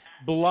 Mm-hmm.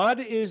 Blood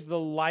is the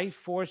life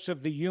force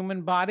of the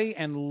human body,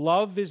 and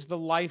love is the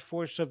life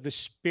force of the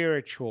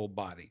spiritual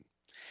body.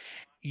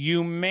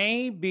 You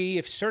may be,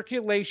 if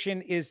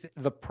circulation is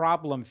the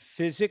problem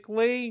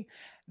physically,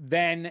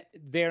 then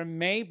there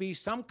may be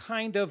some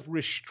kind of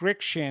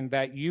restriction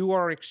that you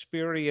are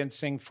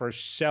experiencing for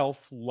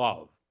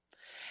self-love.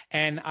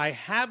 And I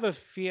have a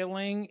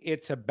feeling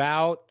it's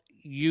about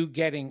you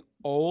getting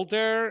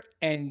older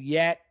and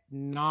yet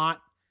not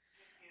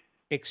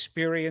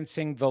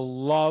experiencing the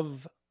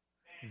love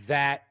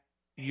that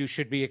you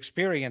should be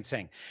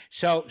experiencing.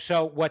 So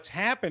what's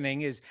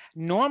happening is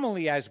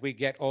normally as we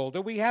get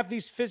older, we have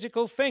these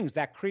physical things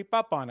that creep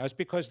up on us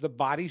because the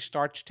body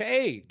starts to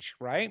age,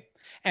 right?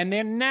 And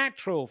they're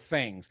natural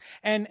things.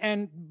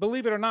 And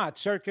believe it or not,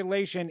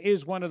 circulation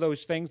is one of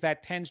those things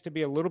that tends to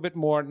be a little bit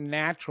more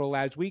natural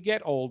as we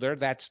get older.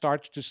 That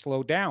starts to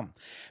slow down.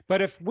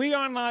 But if we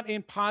are not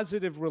in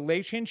positive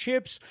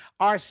relationships,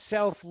 our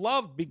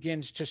self-love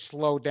begins to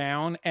slow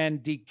down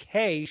and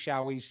decay,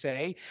 shall we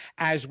say,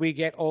 as we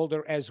get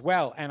older as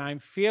well. And I'm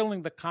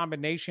feeling the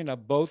combination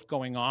of both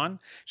going on.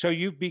 So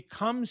you've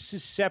become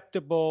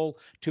susceptible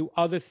to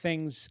other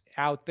things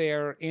out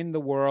there in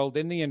the world,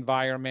 in the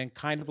environment,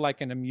 kind of like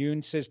an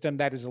immune system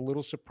that is a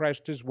little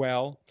suppressed as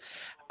well.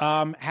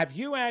 Have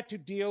you had to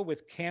deal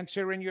with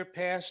cancer in your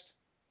past?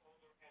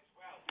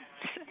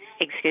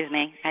 Excuse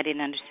me, I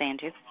didn't understand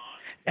you.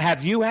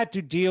 Have you had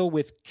to deal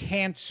with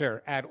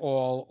cancer at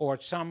all, or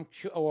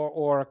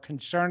or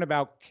concern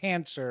about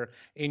cancer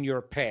in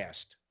your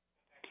past?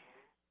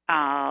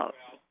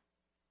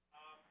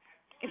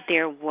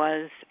 There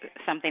was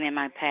something in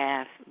my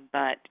past,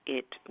 but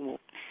it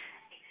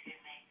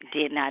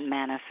did not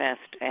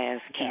manifest as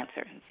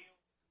cancer.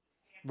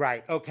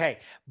 Right. Okay.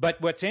 But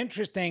what's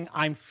interesting,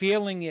 I'm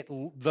feeling it,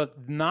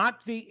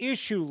 not the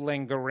issue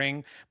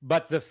lingering,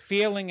 but the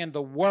feeling and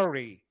the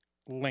worry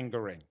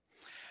lingering.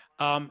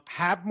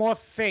 Have more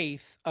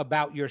faith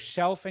about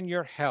yourself and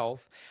your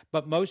health.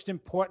 But most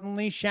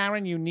importantly,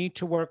 Sharon, you need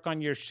to work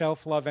on your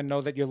self-love and know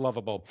that you're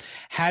lovable.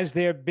 Has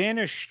there been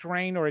a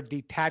strain or a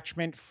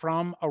detachment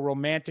from a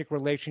romantic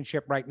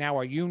relationship right now?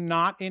 Are you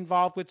not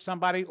involved with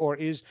somebody, or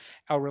is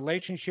a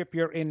relationship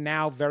you're in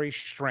now very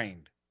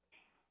strained?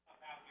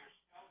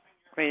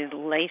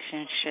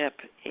 Relationship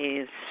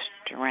is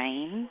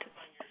strained.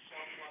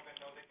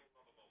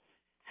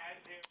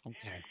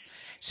 Okay.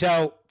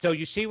 So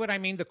you see what I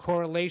mean? The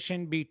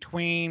correlation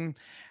between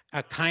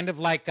kind of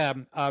like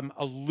a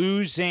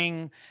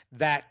losing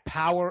that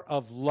power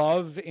of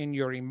love in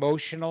your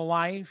emotional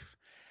life,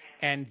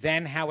 and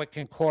then how it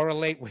can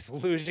correlate with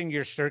losing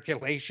your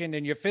circulation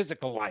in your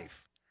physical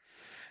life.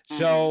 Mm-hmm.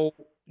 So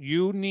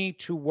you need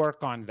to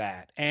work on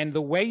that. And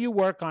the way you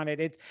work on it,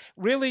 it's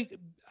really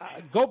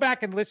go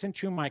back and listen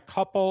to my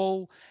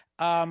couple.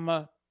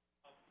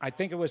 I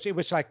think it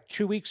was like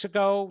 2 weeks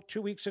ago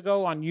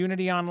on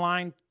Unity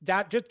Online.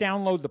 Just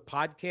download the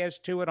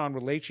podcast to it on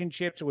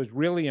relationships. It was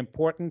really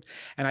important,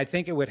 and I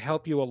think it would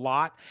help you a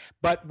lot.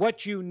 But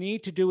what you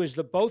need to do is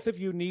the both of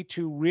you need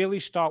to really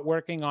start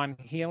working on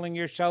healing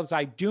yourselves.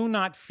 I do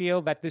not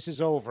feel that this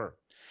is over.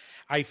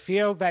 I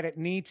feel that it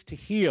needs to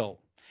heal.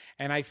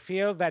 And I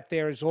feel that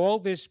there's all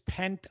this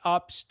pent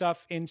up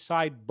stuff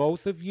inside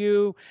both of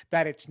you,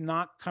 that it's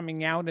not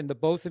coming out, and the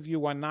both of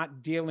you are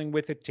not dealing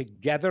with it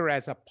together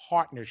as a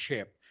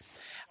partnership.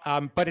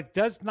 But it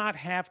does not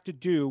have to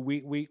do.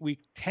 We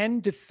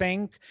tend to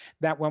think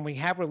that when we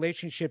have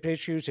relationship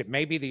issues, it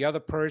may be the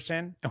other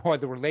person or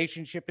the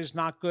relationship is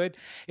not good.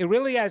 It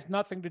really has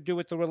nothing to do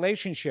with the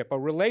relationship. A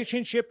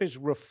relationship is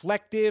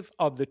reflective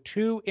of the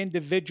two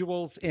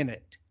individuals in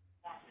it.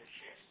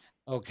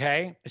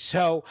 Okay,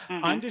 so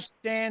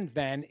understand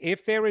then,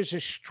 if there is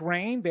a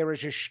strain, there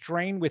is a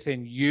strain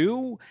within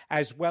you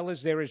as well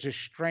as there is a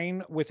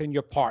strain within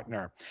your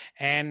partner,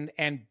 and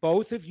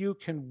both of you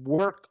can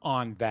work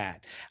on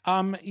that.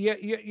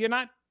 You're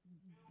not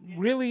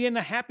really in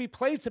a happy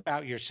place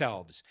about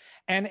yourselves,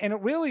 and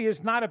it really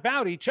is not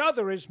about each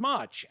other as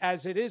much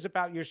as it is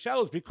about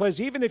yourselves,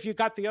 because even if you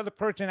got the other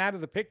person out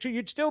of the picture,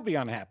 you'd still be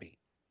unhappy.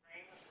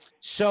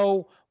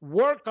 So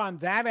work on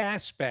that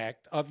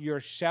aspect of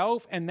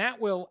yourself, and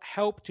that will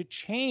help to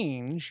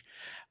change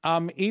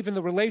even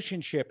the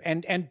relationship,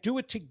 and do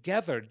it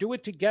together. Do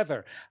it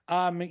together.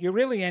 You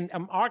really, and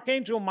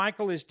Archangel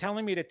Michael is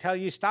telling me to tell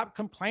you, stop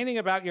complaining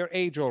about your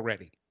age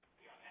already.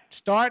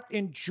 Start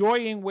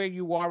enjoying where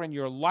you are in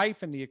your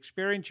life and the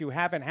experience you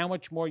have, and how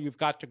much more you've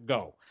got to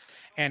go,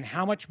 and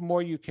how much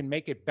more you can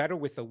make it better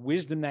with the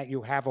wisdom that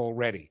you have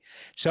already.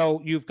 So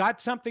you've got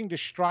something to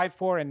strive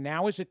for, and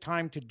now is the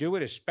time to do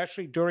it,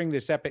 especially during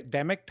this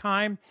epidemic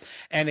time.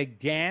 And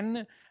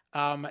again,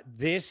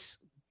 this,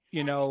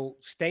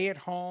 stay at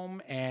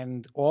home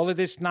and all of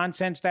this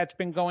nonsense that's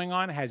been going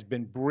on has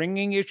been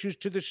bringing issues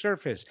to the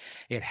surface.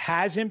 It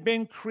hasn't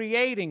been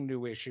creating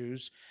new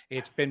issues.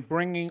 It's been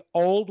bringing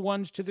old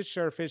ones to the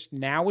surface.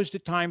 Now is the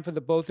time for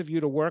the both of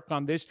you to work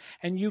on this,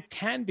 and you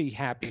can be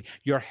happy.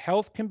 Your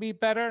health can be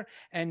better,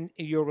 and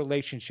your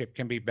relationship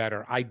can be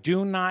better. I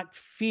do not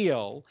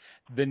feel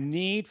the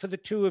need for the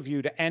two of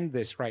you to end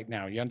this right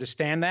now. You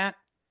understand that?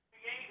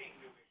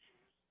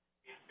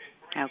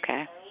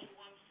 Okay.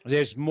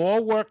 There's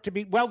more work to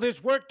be,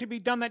 there's work to be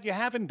done that you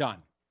haven't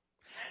done.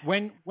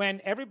 When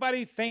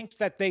everybody thinks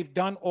that they've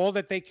done all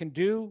that they can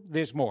do,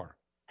 there's more.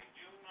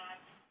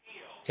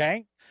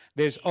 Okay?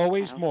 There's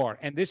always more.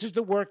 And this is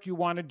the work you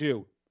want to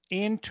do.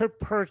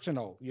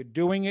 Interpersonal. You're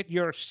doing it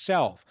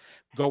yourself.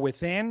 Go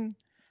within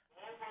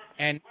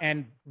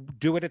and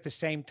do it at the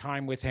same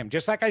time with him.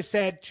 Just like I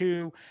said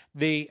to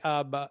the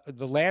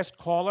last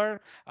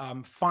caller,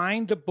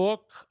 find a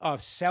book, a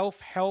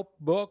self-help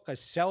book, a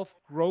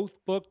self-growth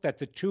book that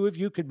the two of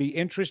you could be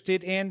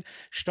interested in.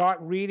 Start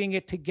reading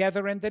it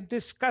together and then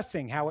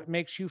discussing how it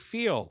makes you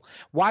feel.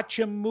 Watch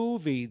a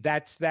movie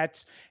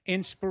that's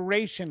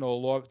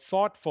inspirational or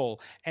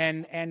thoughtful,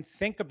 and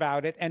think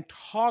about it and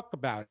talk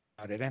about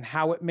it and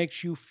how it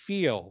makes you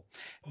feel.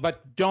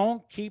 But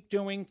don't keep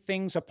doing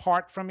things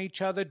apart from each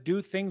other.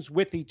 Do things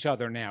with each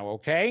other now,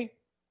 okay?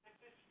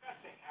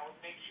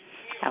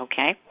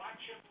 Okay.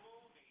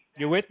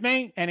 You with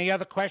me? Any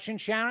other questions,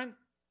 Sharon?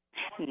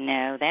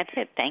 No, that's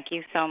it. Thank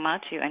you so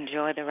much. You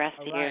enjoy the rest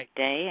of your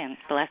day, and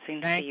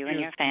blessings to you and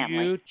your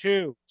family. You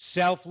too.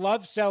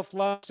 Self-love,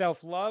 self-love,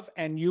 self-love,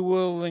 and you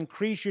will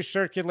increase your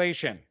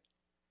circulation.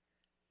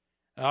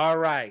 All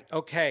right.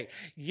 Okay.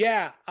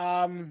 Yeah.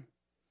 I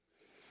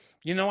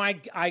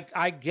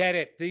get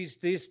it.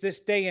 This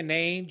day and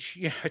age,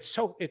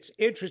 it's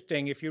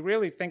interesting if you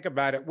really think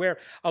about it. We're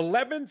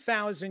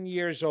 11,000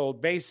 years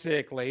old,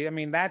 basically. I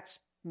mean, that's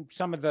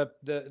some of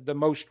the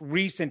most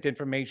recent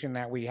information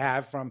that we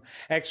have from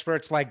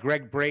experts like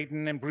Greg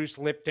Braden and Bruce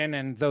Lipton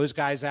and those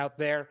guys out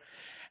there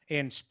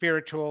in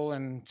spiritual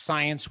and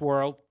science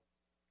world.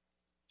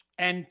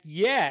 And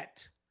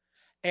yet,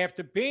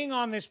 after being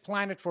on this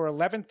planet for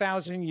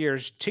 11,000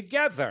 years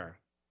together,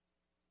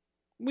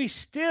 we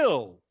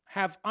still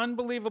have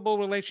unbelievable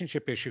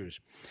relationship issues.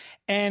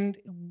 And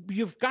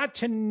you've got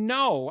to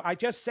know, I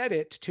just said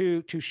it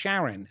to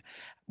Sharon,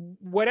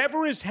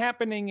 whatever is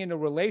happening in a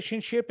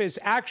relationship is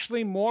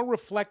actually more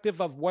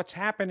reflective of what's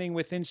happening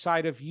with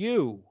inside of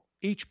you,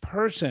 each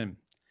person.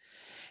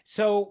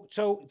 So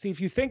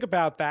if you think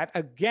about that,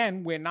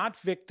 again, we're not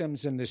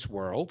victims in this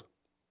world.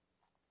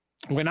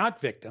 We're not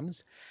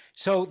victims.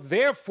 So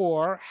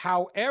therefore,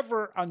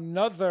 however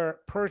another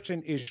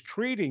person is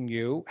treating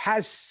you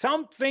has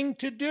something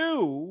to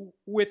do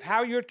with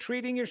how you're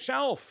treating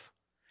yourself.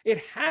 It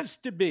has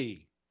to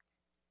be.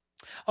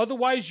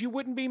 Otherwise, you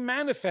wouldn't be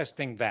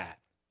manifesting that.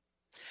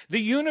 The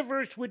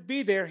universe would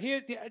be there.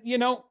 Here,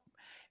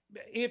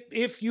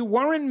 if you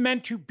weren't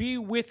meant to be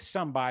with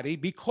somebody,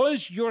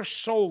 because your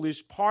soul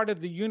is part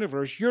of the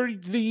universe,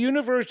 the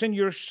universe and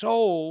your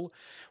soul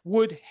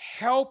would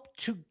help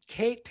to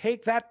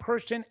take that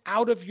person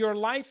out of your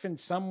life in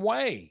some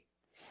way,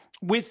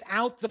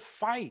 without the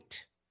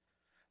fight,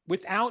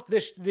 without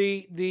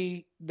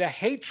the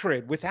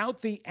hatred,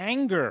 without the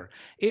anger.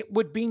 It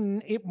would be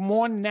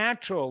more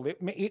natural.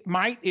 It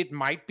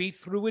might be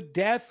through a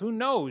death. Who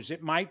knows?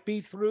 It might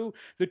be through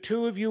the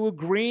two of you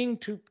agreeing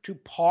to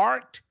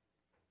part.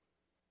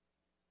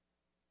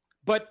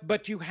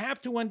 But you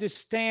have to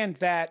understand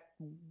that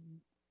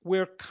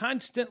we're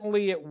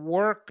constantly at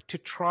work to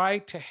try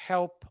to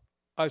help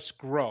us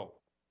grow.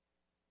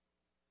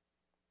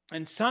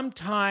 And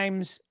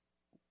sometimes,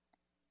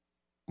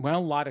 well,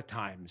 a lot of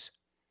times,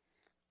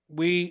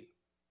 we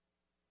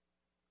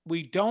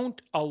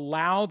don't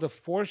allow the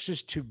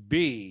forces to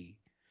be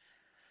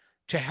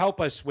to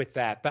help us with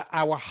that. But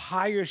our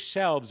higher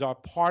selves are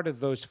part of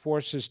those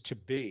forces to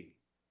be.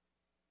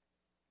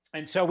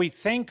 And so we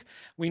think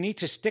we need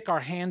to stick our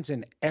hands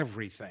in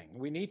everything.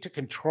 We need to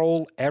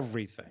control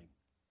everything.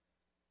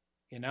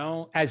 You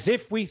know, as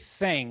if we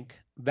think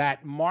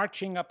that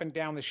marching up and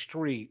down the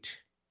street,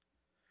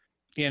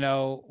 you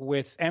know,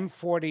 with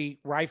M40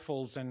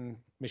 rifles and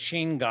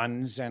machine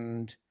guns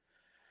and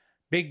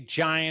big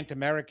giant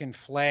American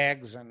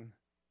flags and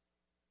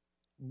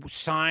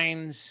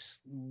signs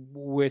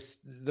with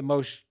the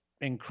most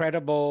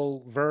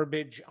incredible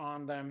verbiage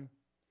on them,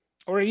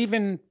 or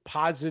even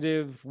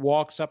positive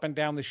walks up and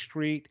down the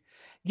street.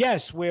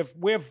 Yes,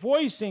 we're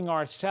voicing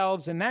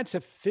ourselves, and that's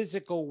a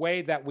physical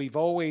way that we've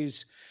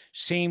always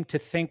seemed to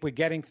think we're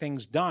getting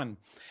things done.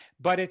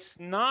 But it's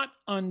not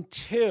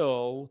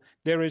until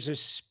there is a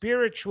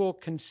spiritual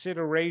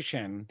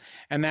consideration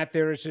and that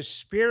there is a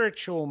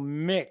spiritual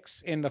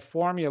mix in the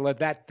formula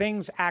that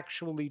things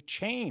actually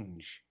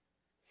change.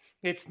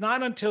 It's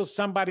not until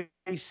somebody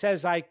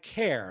says, I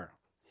care.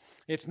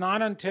 It's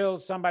not until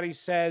somebody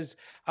says,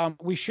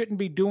 we shouldn't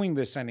be doing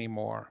this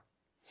anymore.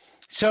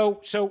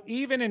 So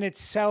even in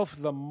itself,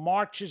 the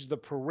marches, the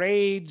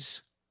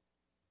parades,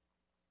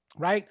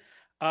 right?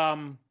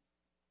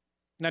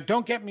 Now,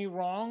 don't get me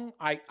wrong.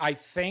 I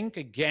think,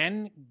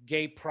 again,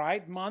 Gay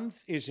Pride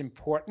Month is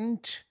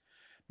important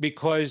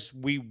because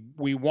we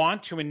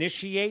want to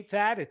initiate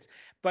that.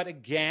 But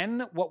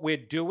again, what we're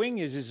doing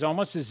is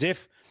almost as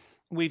if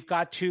we've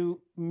got to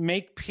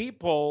make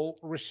people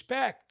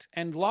respect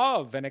and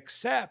love and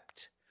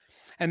accept.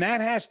 And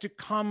that has to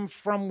come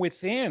from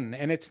within.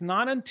 And it's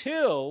not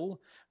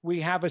until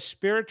we have a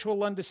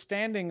spiritual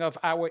understanding of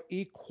our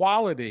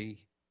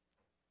equality,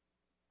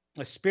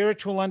 a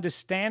spiritual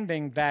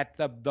understanding that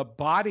the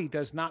body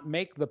does not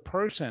make the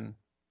person.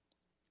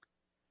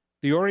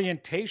 The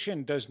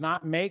orientation does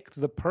not make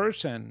the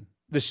person.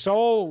 The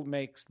soul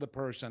makes the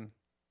person.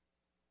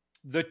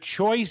 The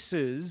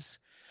choices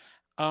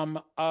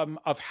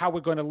of how we're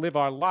going to live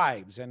our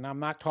lives. And I'm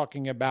not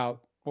talking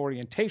about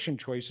orientation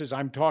choices.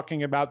 I'm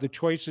talking about the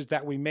choices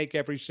that we make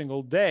every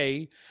single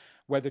day,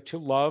 whether to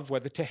love,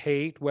 whether to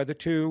hate, whether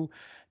to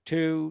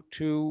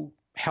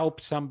help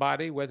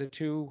somebody, whether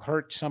to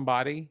hurt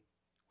somebody,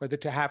 whether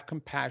to have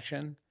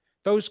compassion,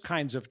 those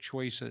kinds of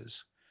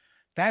choices.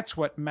 That's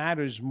what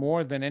matters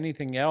more than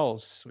anything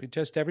else.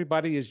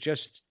 Everybody is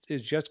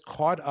just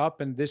caught up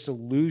in this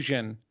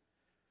illusion.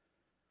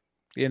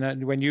 You know,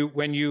 when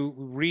you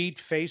read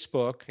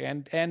Facebook,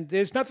 and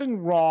there's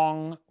nothing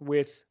wrong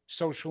with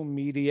social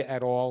media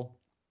at all.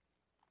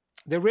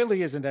 There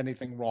really isn't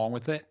anything wrong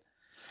with it.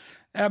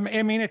 I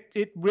mean,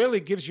 it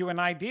really gives you an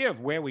idea of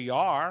where we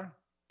are.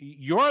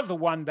 You're the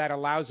one that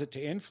allows it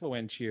to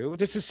influence you.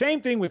 It's the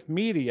same thing with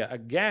media.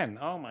 Again,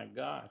 oh my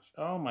gosh.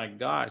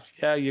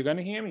 Yeah, you're going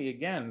to hear me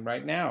again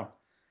right now.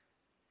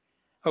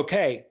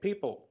 Okay,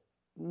 people,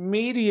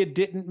 media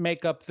didn't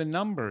make up the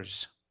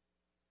numbers.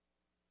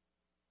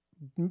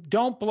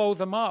 Don't blow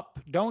them up.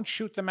 Don't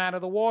shoot them out of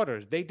the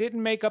water. They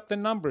didn't make up the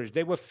numbers.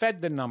 They were fed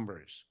the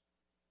numbers.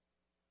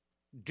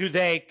 Do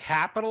they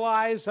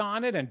capitalize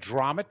on it and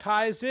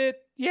dramatize it?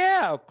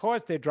 Yeah, of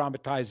course they're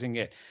dramatizing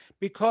it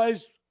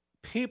because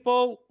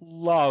people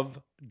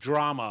love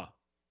drama.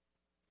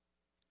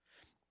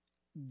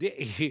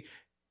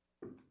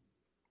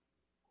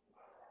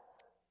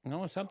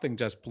 Something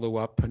just blew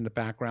up in the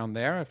background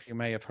there, if you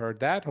may have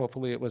heard that.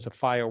 Hopefully it was a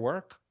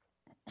firework.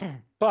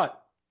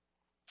 But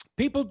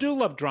people do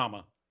love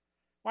drama.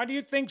 Why do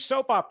you think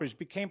soap operas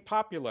became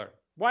popular?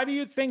 Why do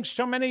you think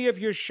so many of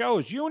your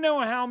shows, you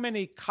know how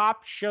many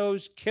cop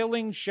shows,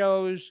 killing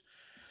shows,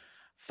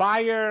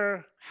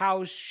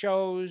 firehouse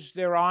shows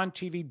there are on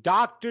TV,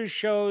 doctor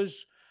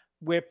shows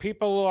where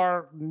people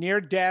are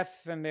near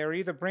death and they're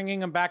either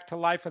bringing them back to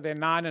life or they're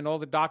not, and all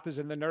the doctors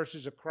and the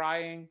nurses are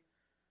crying.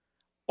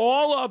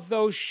 All of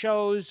those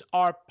shows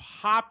are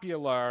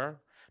popular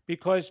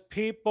because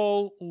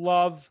people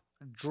love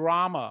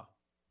drama.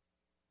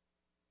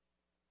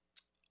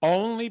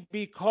 Only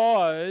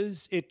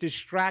because it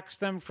distracts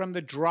them from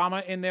the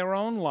drama in their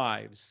own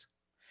lives.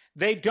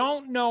 They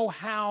don't know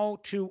how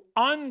to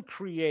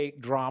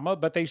uncreate drama,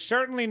 but they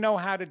certainly know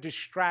how to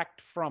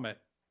distract from it.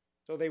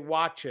 So they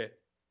watch it.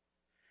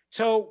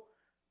 So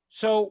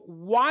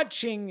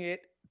watching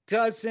it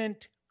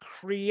doesn't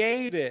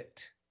create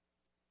it.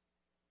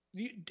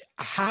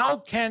 How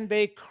can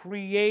they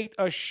create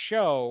a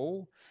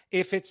show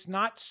if it's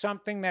not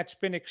something that's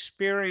been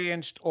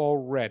experienced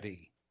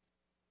already?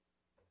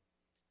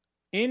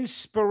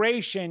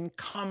 Inspiration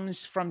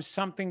comes from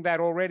something that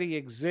already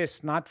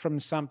exists, not from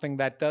something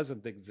that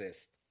doesn't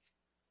exist.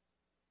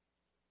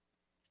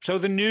 So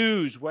the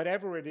news,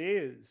 whatever it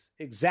is,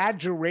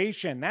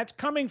 exaggeration, that's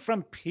coming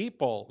from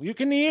people. You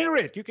can hear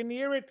it. You can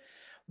hear it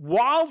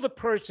while the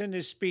person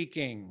is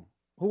speaking.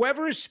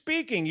 Whoever is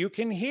speaking, you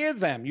can hear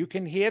them. You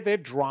can hear their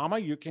drama.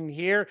 You can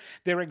hear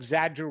their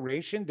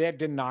exaggeration, their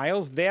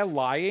denials, their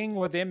lying,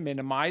 or their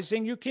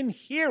minimizing. You can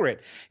hear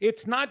it.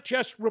 It's not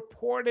just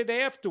reported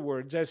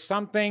afterwards as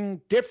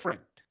something different.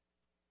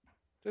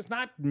 It's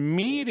not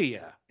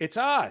media. It's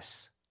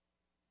us.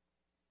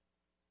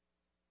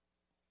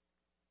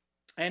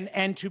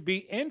 And to be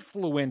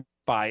influenced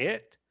by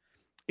it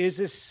is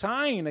a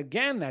sign,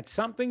 again, that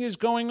something is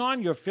going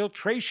on, your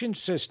filtration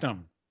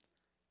system.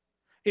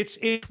 It's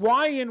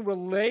why in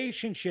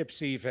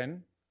relationships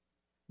even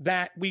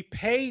that we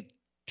pay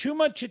too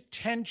much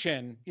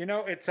attention. You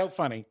know, it's so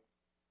funny.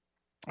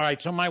 All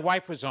right, so my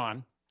wife was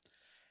on,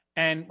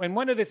 and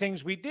one of the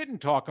things we didn't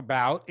talk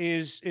about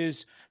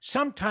is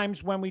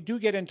sometimes when we do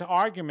get into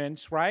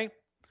arguments, right?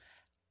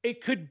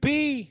 It could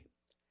be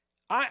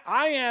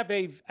I have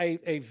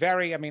a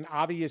very, I mean,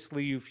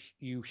 obviously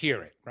you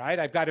hear it, right?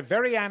 I've got a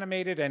very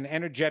animated and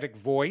energetic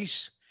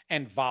voice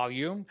and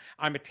volume.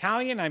 I'm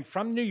Italian, I'm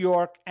from New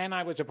York, and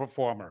I was a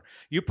performer.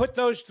 You put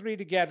those three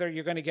together,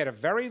 you're going to get a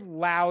very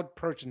loud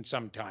person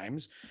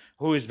sometimes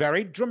who is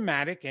very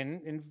dramatic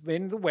in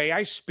the way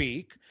I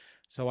speak.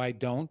 So I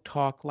don't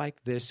talk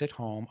like this at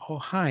home. Oh,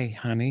 hi,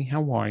 honey,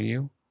 how are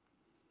you?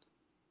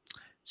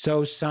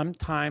 So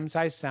sometimes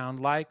I sound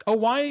like, oh,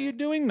 why are you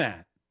doing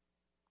that?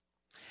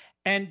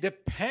 And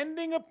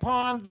depending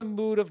upon the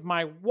mood of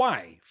my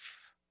wife,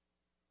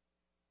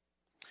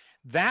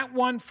 that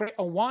one for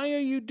why are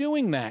you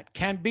doing that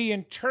can be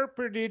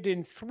interpreted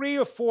in 3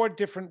 or 4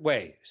 different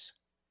ways.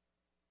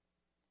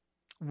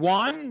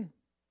 One,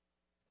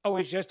 oh,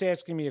 he's just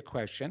asking me a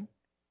question.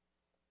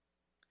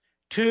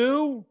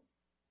 2,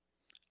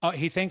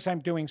 he thinks I'm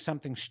doing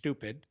something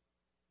stupid,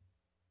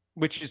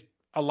 which is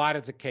a lot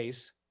of the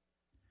case.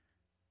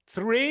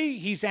 3,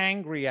 he's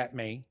angry at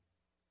me.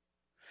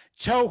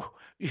 So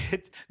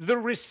the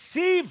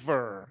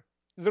receiver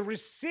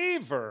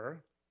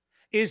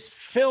is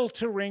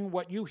filtering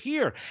what you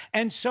hear.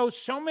 And so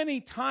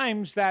many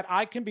times that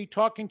I can be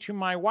talking to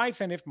my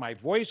wife, and if my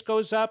voice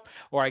goes up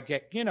or I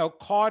get,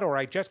 caught, or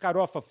I just got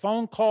off a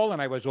phone call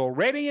and I was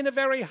already in a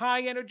very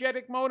high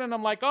energetic mode and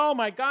I'm like, oh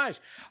my gosh,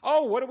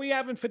 oh, what are we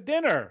having for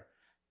dinner?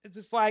 It's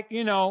just like,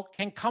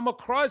 can come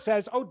across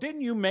as, oh,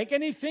 didn't you make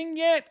anything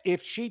yet?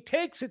 If she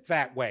takes it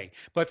that way.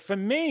 But for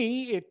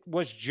me, it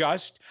was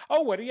just,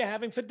 oh, what are you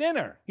having for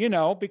dinner?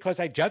 Because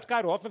I just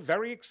got off a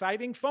very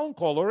exciting phone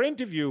call or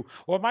interview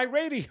or my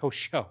radio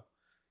show.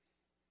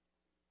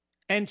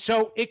 And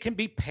so it can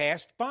be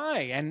passed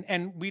by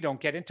and we don't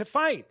get into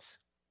fights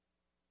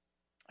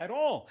at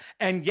all.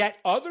 And yet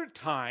other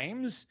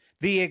times,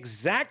 the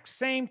exact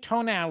same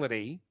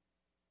tonality,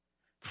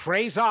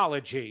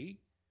 phraseology,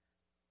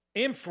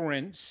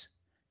 inference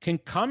can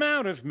come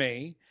out of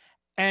me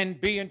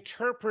and be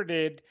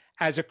interpreted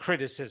as a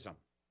criticism,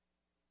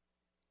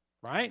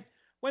 right?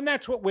 When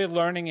that's what we're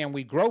learning and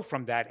we grow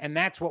from that, and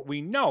that's what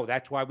we know.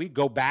 That's why we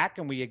go back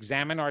and we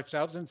examine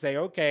ourselves and say,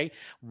 okay,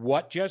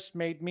 what just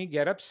made me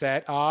get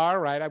upset? All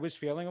right, I was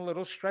feeling a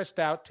little stressed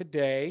out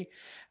today.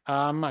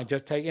 I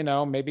just,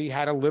 maybe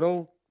had a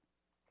little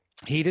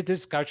heated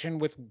discussion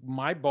with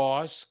my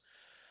boss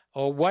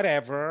or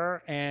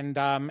whatever, and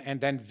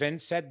then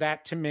Vince said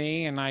that to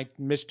me, and I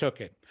mistook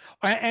it.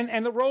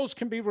 And the roles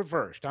can be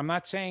reversed. I'm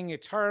not saying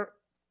it's her.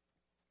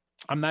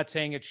 I'm not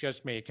saying it's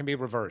just me. It can be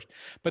reversed.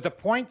 But the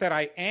point that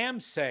I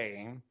am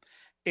saying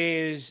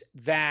is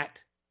that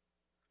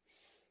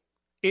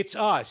it's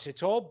us.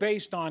 It's all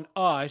based on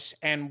us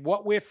and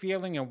what we're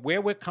feeling and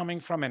where we're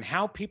coming from and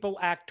how people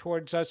act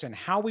towards us and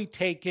how we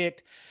take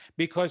it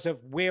because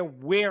of where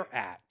we're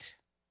at.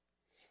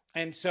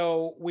 And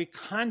so we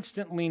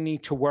constantly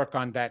need to work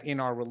on that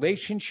in our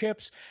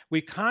relationships. We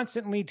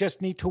constantly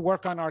just need to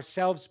work on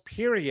ourselves,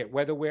 period,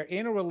 whether we're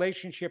in a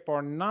relationship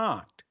or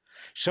not.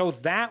 So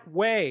that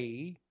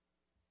way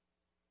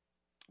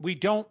we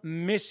don't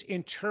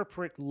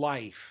misinterpret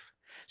life.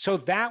 So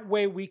that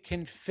way we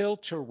can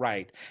filter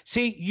right.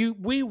 See,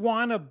 we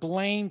want to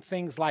blame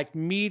things like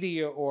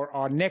media or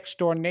our next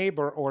door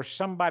neighbor or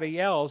somebody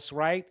else,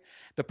 right?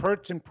 The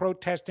person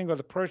protesting or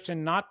the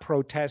person not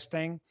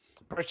protesting.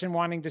 Person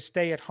wanting to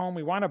stay at home.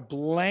 We want to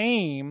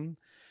blame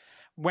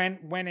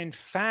when in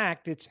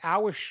fact it's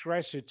our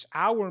stress, it's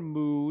our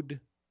mood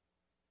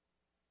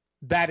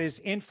that is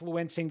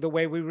influencing the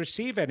way we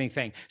receive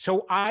anything.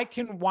 So I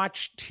can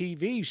watch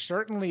TV,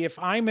 certainly if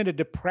I'm in a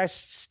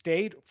depressed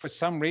state for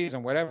some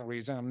reason, whatever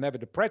reason, I'm never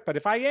depressed, but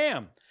if I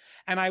am,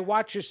 and I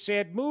watch a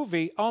sad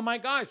movie, oh my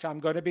gosh,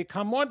 I'm going to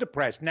become more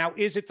depressed. Now,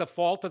 is it the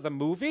fault of the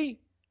movie?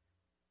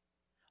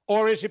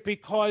 Or is it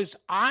because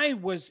I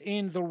was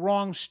in the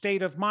wrong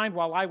state of mind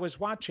while I was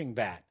watching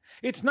that?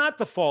 It's not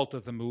the fault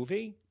of the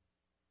movie.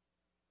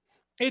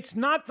 It's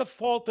not the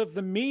fault of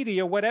the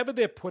media, whatever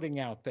they're putting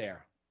out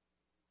there.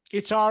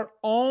 It's our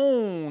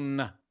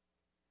own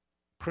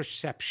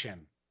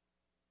perception.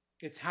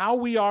 It's how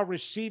we are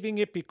receiving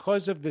it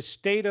because of the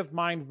state of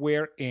mind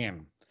we're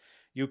in.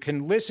 You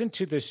can listen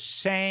to the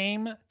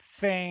same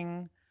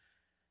thing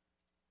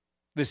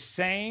the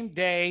same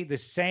day, the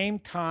same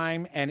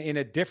time, and in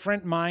a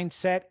different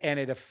mindset, and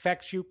it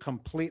affects you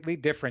completely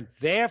different.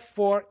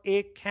 Therefore,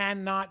 it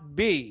cannot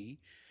be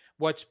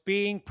what's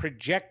being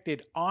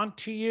projected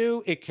onto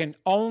you. It can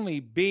only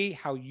be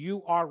how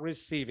you are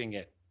receiving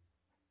it.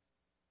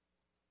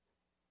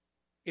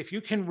 If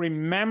you can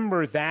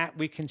remember that,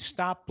 we can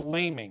stop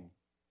blaming.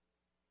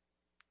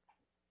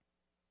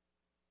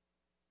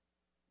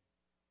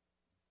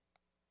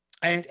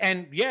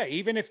 And yeah,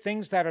 even if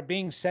things that are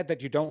being said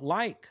that you don't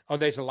like,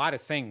 there's a lot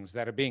of things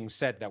that are being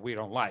said that we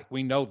don't like.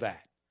 We know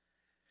that.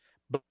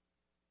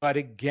 But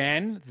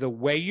again, the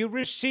way you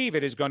receive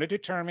it is going to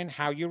determine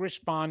how you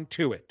respond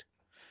to it.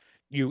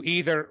 You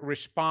either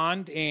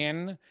respond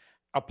in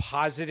a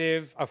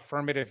positive,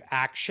 affirmative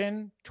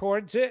action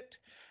towards it.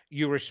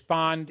 You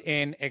respond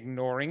in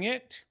ignoring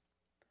it.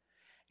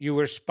 You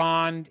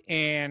respond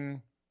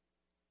in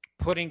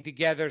putting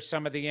together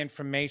some of the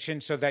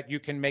information so that you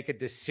can make a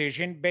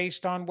decision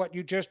based on what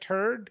you just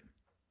heard.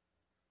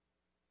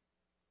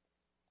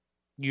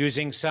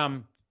 Using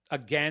some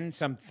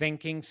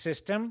thinking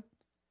system.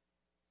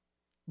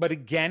 But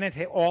again, it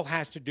all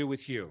has to do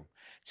with you.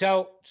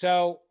 So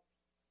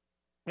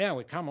yeah,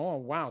 we come,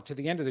 to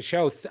the end of the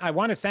show. I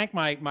want to thank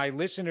my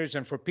listeners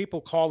and for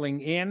people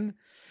calling in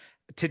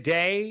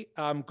today.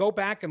 Go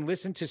back and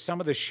listen to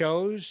some of the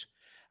shows.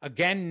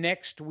 Again,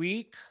 next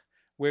week,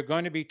 we're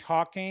going to be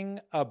talking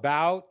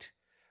about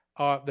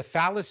the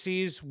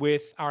fallacies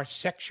with our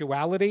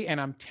sexuality, and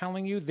I'm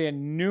telling you, there are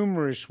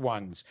numerous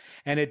ones,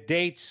 and it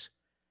dates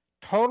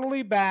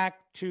totally back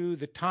to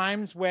the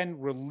times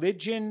when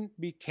religion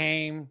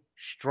became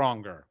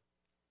stronger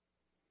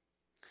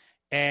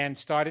and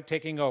started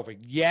taking over.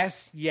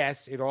 Yes,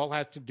 it all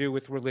has to do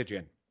with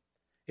religion.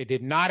 It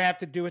did not have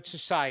to do with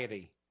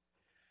society.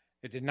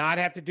 It did not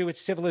have to do with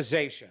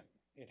civilization.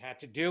 It had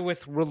to do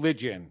with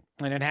religion,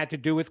 and it had to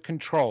do with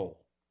control.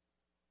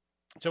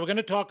 So we're going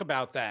to talk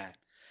about that.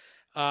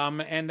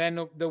 And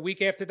then the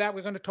week after that,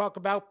 we're going to talk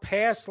about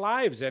past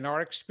lives and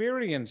our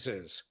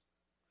experiences.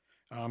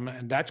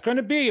 And that's going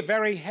to be a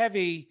very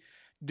heavy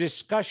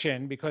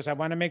discussion because I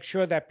want to make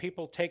sure that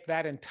people take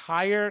that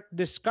entire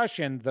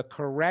discussion the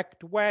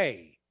correct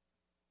way.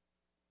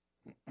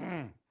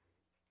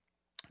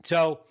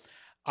 So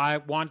I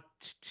want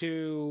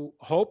to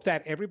hope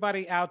that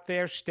everybody out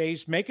there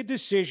make a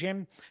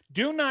decision.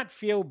 Do not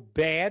feel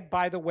bad,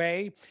 by the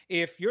way,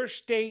 if your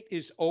state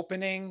is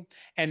opening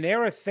and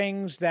there are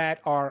things that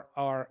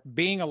are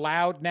being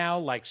allowed now,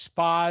 like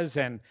spas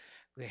and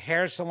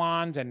hair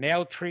salons and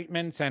nail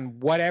treatments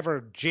and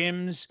whatever,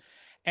 gyms,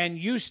 and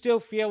you still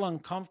feel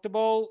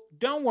uncomfortable.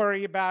 Don't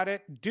worry about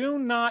it. Do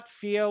not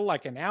feel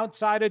like an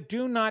outsider.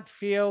 Do not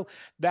feel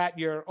that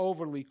you're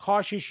overly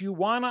cautious. You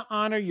want to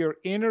honor your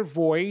inner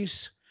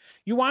voice.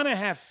 You want to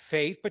have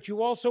faith, but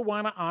you also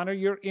want to honor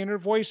your inner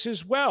voice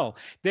as well.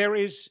 There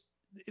is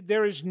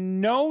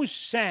no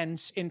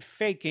sense in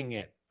faking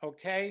it,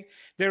 okay?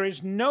 There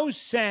is no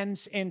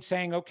sense in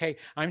saying, okay,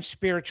 I'm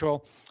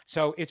spiritual,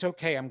 so it's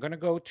okay. I'm going to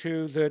go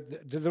to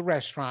the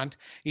restaurant,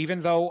 even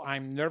though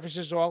I'm nervous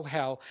as all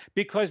hell,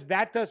 because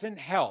that doesn't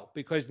help,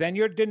 because then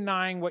you're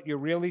denying what you're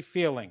really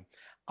feeling.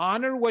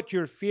 Honor what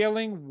you're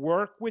feeling,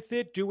 work with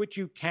it, do what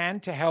you can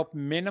to help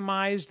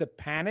minimize the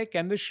panic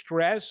and the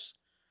stress.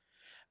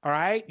 All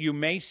right, you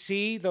may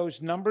see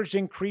those numbers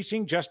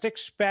increasing. Just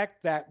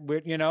expect that,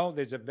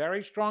 there's a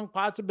very strong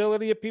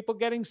possibility of people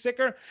getting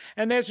sicker,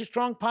 and there's a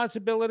strong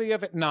possibility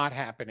of it not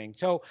happening.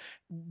 So,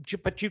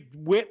 but you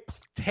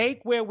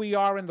take where we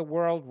are in the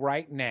world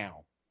right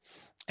now,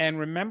 and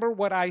remember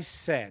what I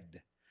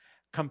said.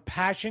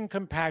 Compassion,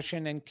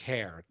 and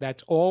care.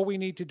 That's all we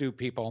need to do,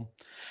 people.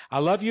 I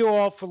love you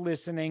all for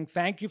listening.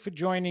 Thank you for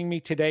joining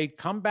me today.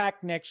 Come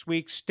back next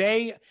week.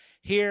 Stay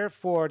here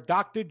for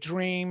Dr.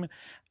 Dream,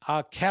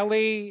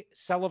 Kelly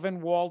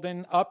Sullivan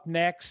Walden up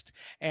next.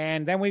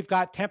 And then we've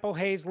got Temple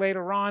Hayes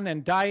later on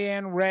and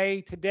Diane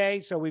Ray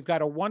today. So we've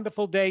got a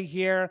wonderful day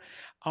here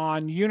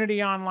on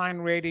Unity Online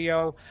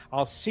Radio.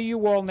 I'll see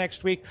you all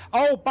next week.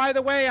 Oh, by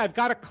the way, I've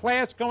got a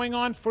class going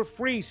on for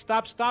free.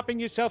 Stop stopping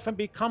yourself and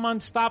become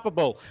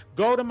unstoppable.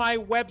 Go to my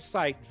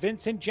website,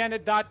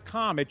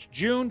 vincentjenna.com. It's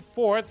June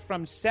 4th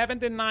from 7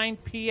 to 9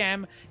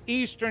 p.m.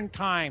 Eastern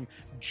Time.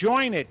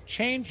 Join it.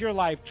 Change your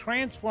life.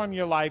 Transform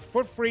your life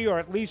for free or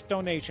at least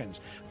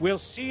donations. We'll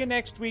see you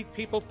next week,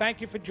 people.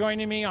 Thank you for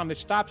joining me on the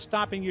Stop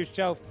Stopping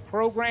Yourself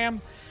program.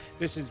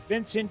 This is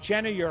Vincent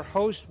Jenna, your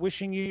host,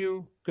 wishing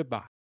you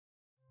goodbye.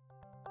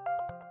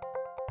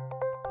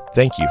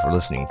 Thank you for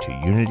listening to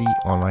Unity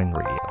Online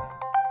Radio,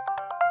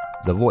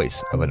 the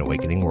voice of an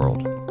awakening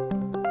world.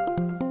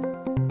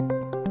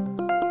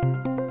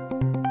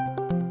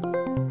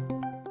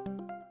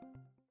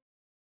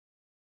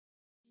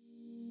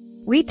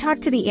 We talk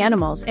to the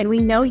animals, and we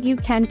know you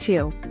can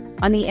too.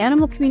 On the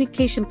Animal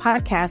Communication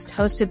Podcast,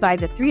 hosted by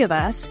the three of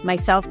us,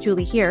 myself,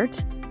 Julie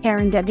Hirt,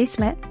 Karen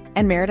Dudley-Smith,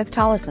 and Meredith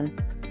Tollison,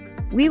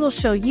 we will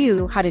show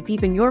you how to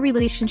deepen your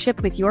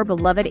relationship with your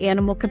beloved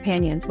animal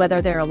companions,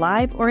 whether they're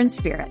alive or in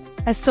spirit.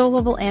 As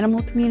soul-level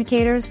animal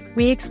communicators,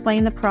 we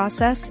explain the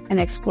process and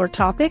explore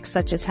topics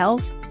such as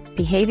health,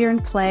 behavior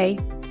and play,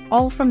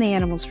 all from the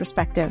animal's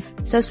perspective.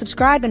 So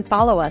subscribe and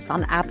follow us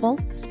on Apple,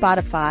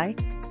 Spotify,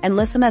 and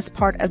listen as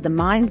part of the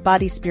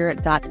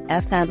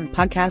MindBodySpirit.fm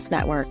podcast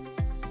network.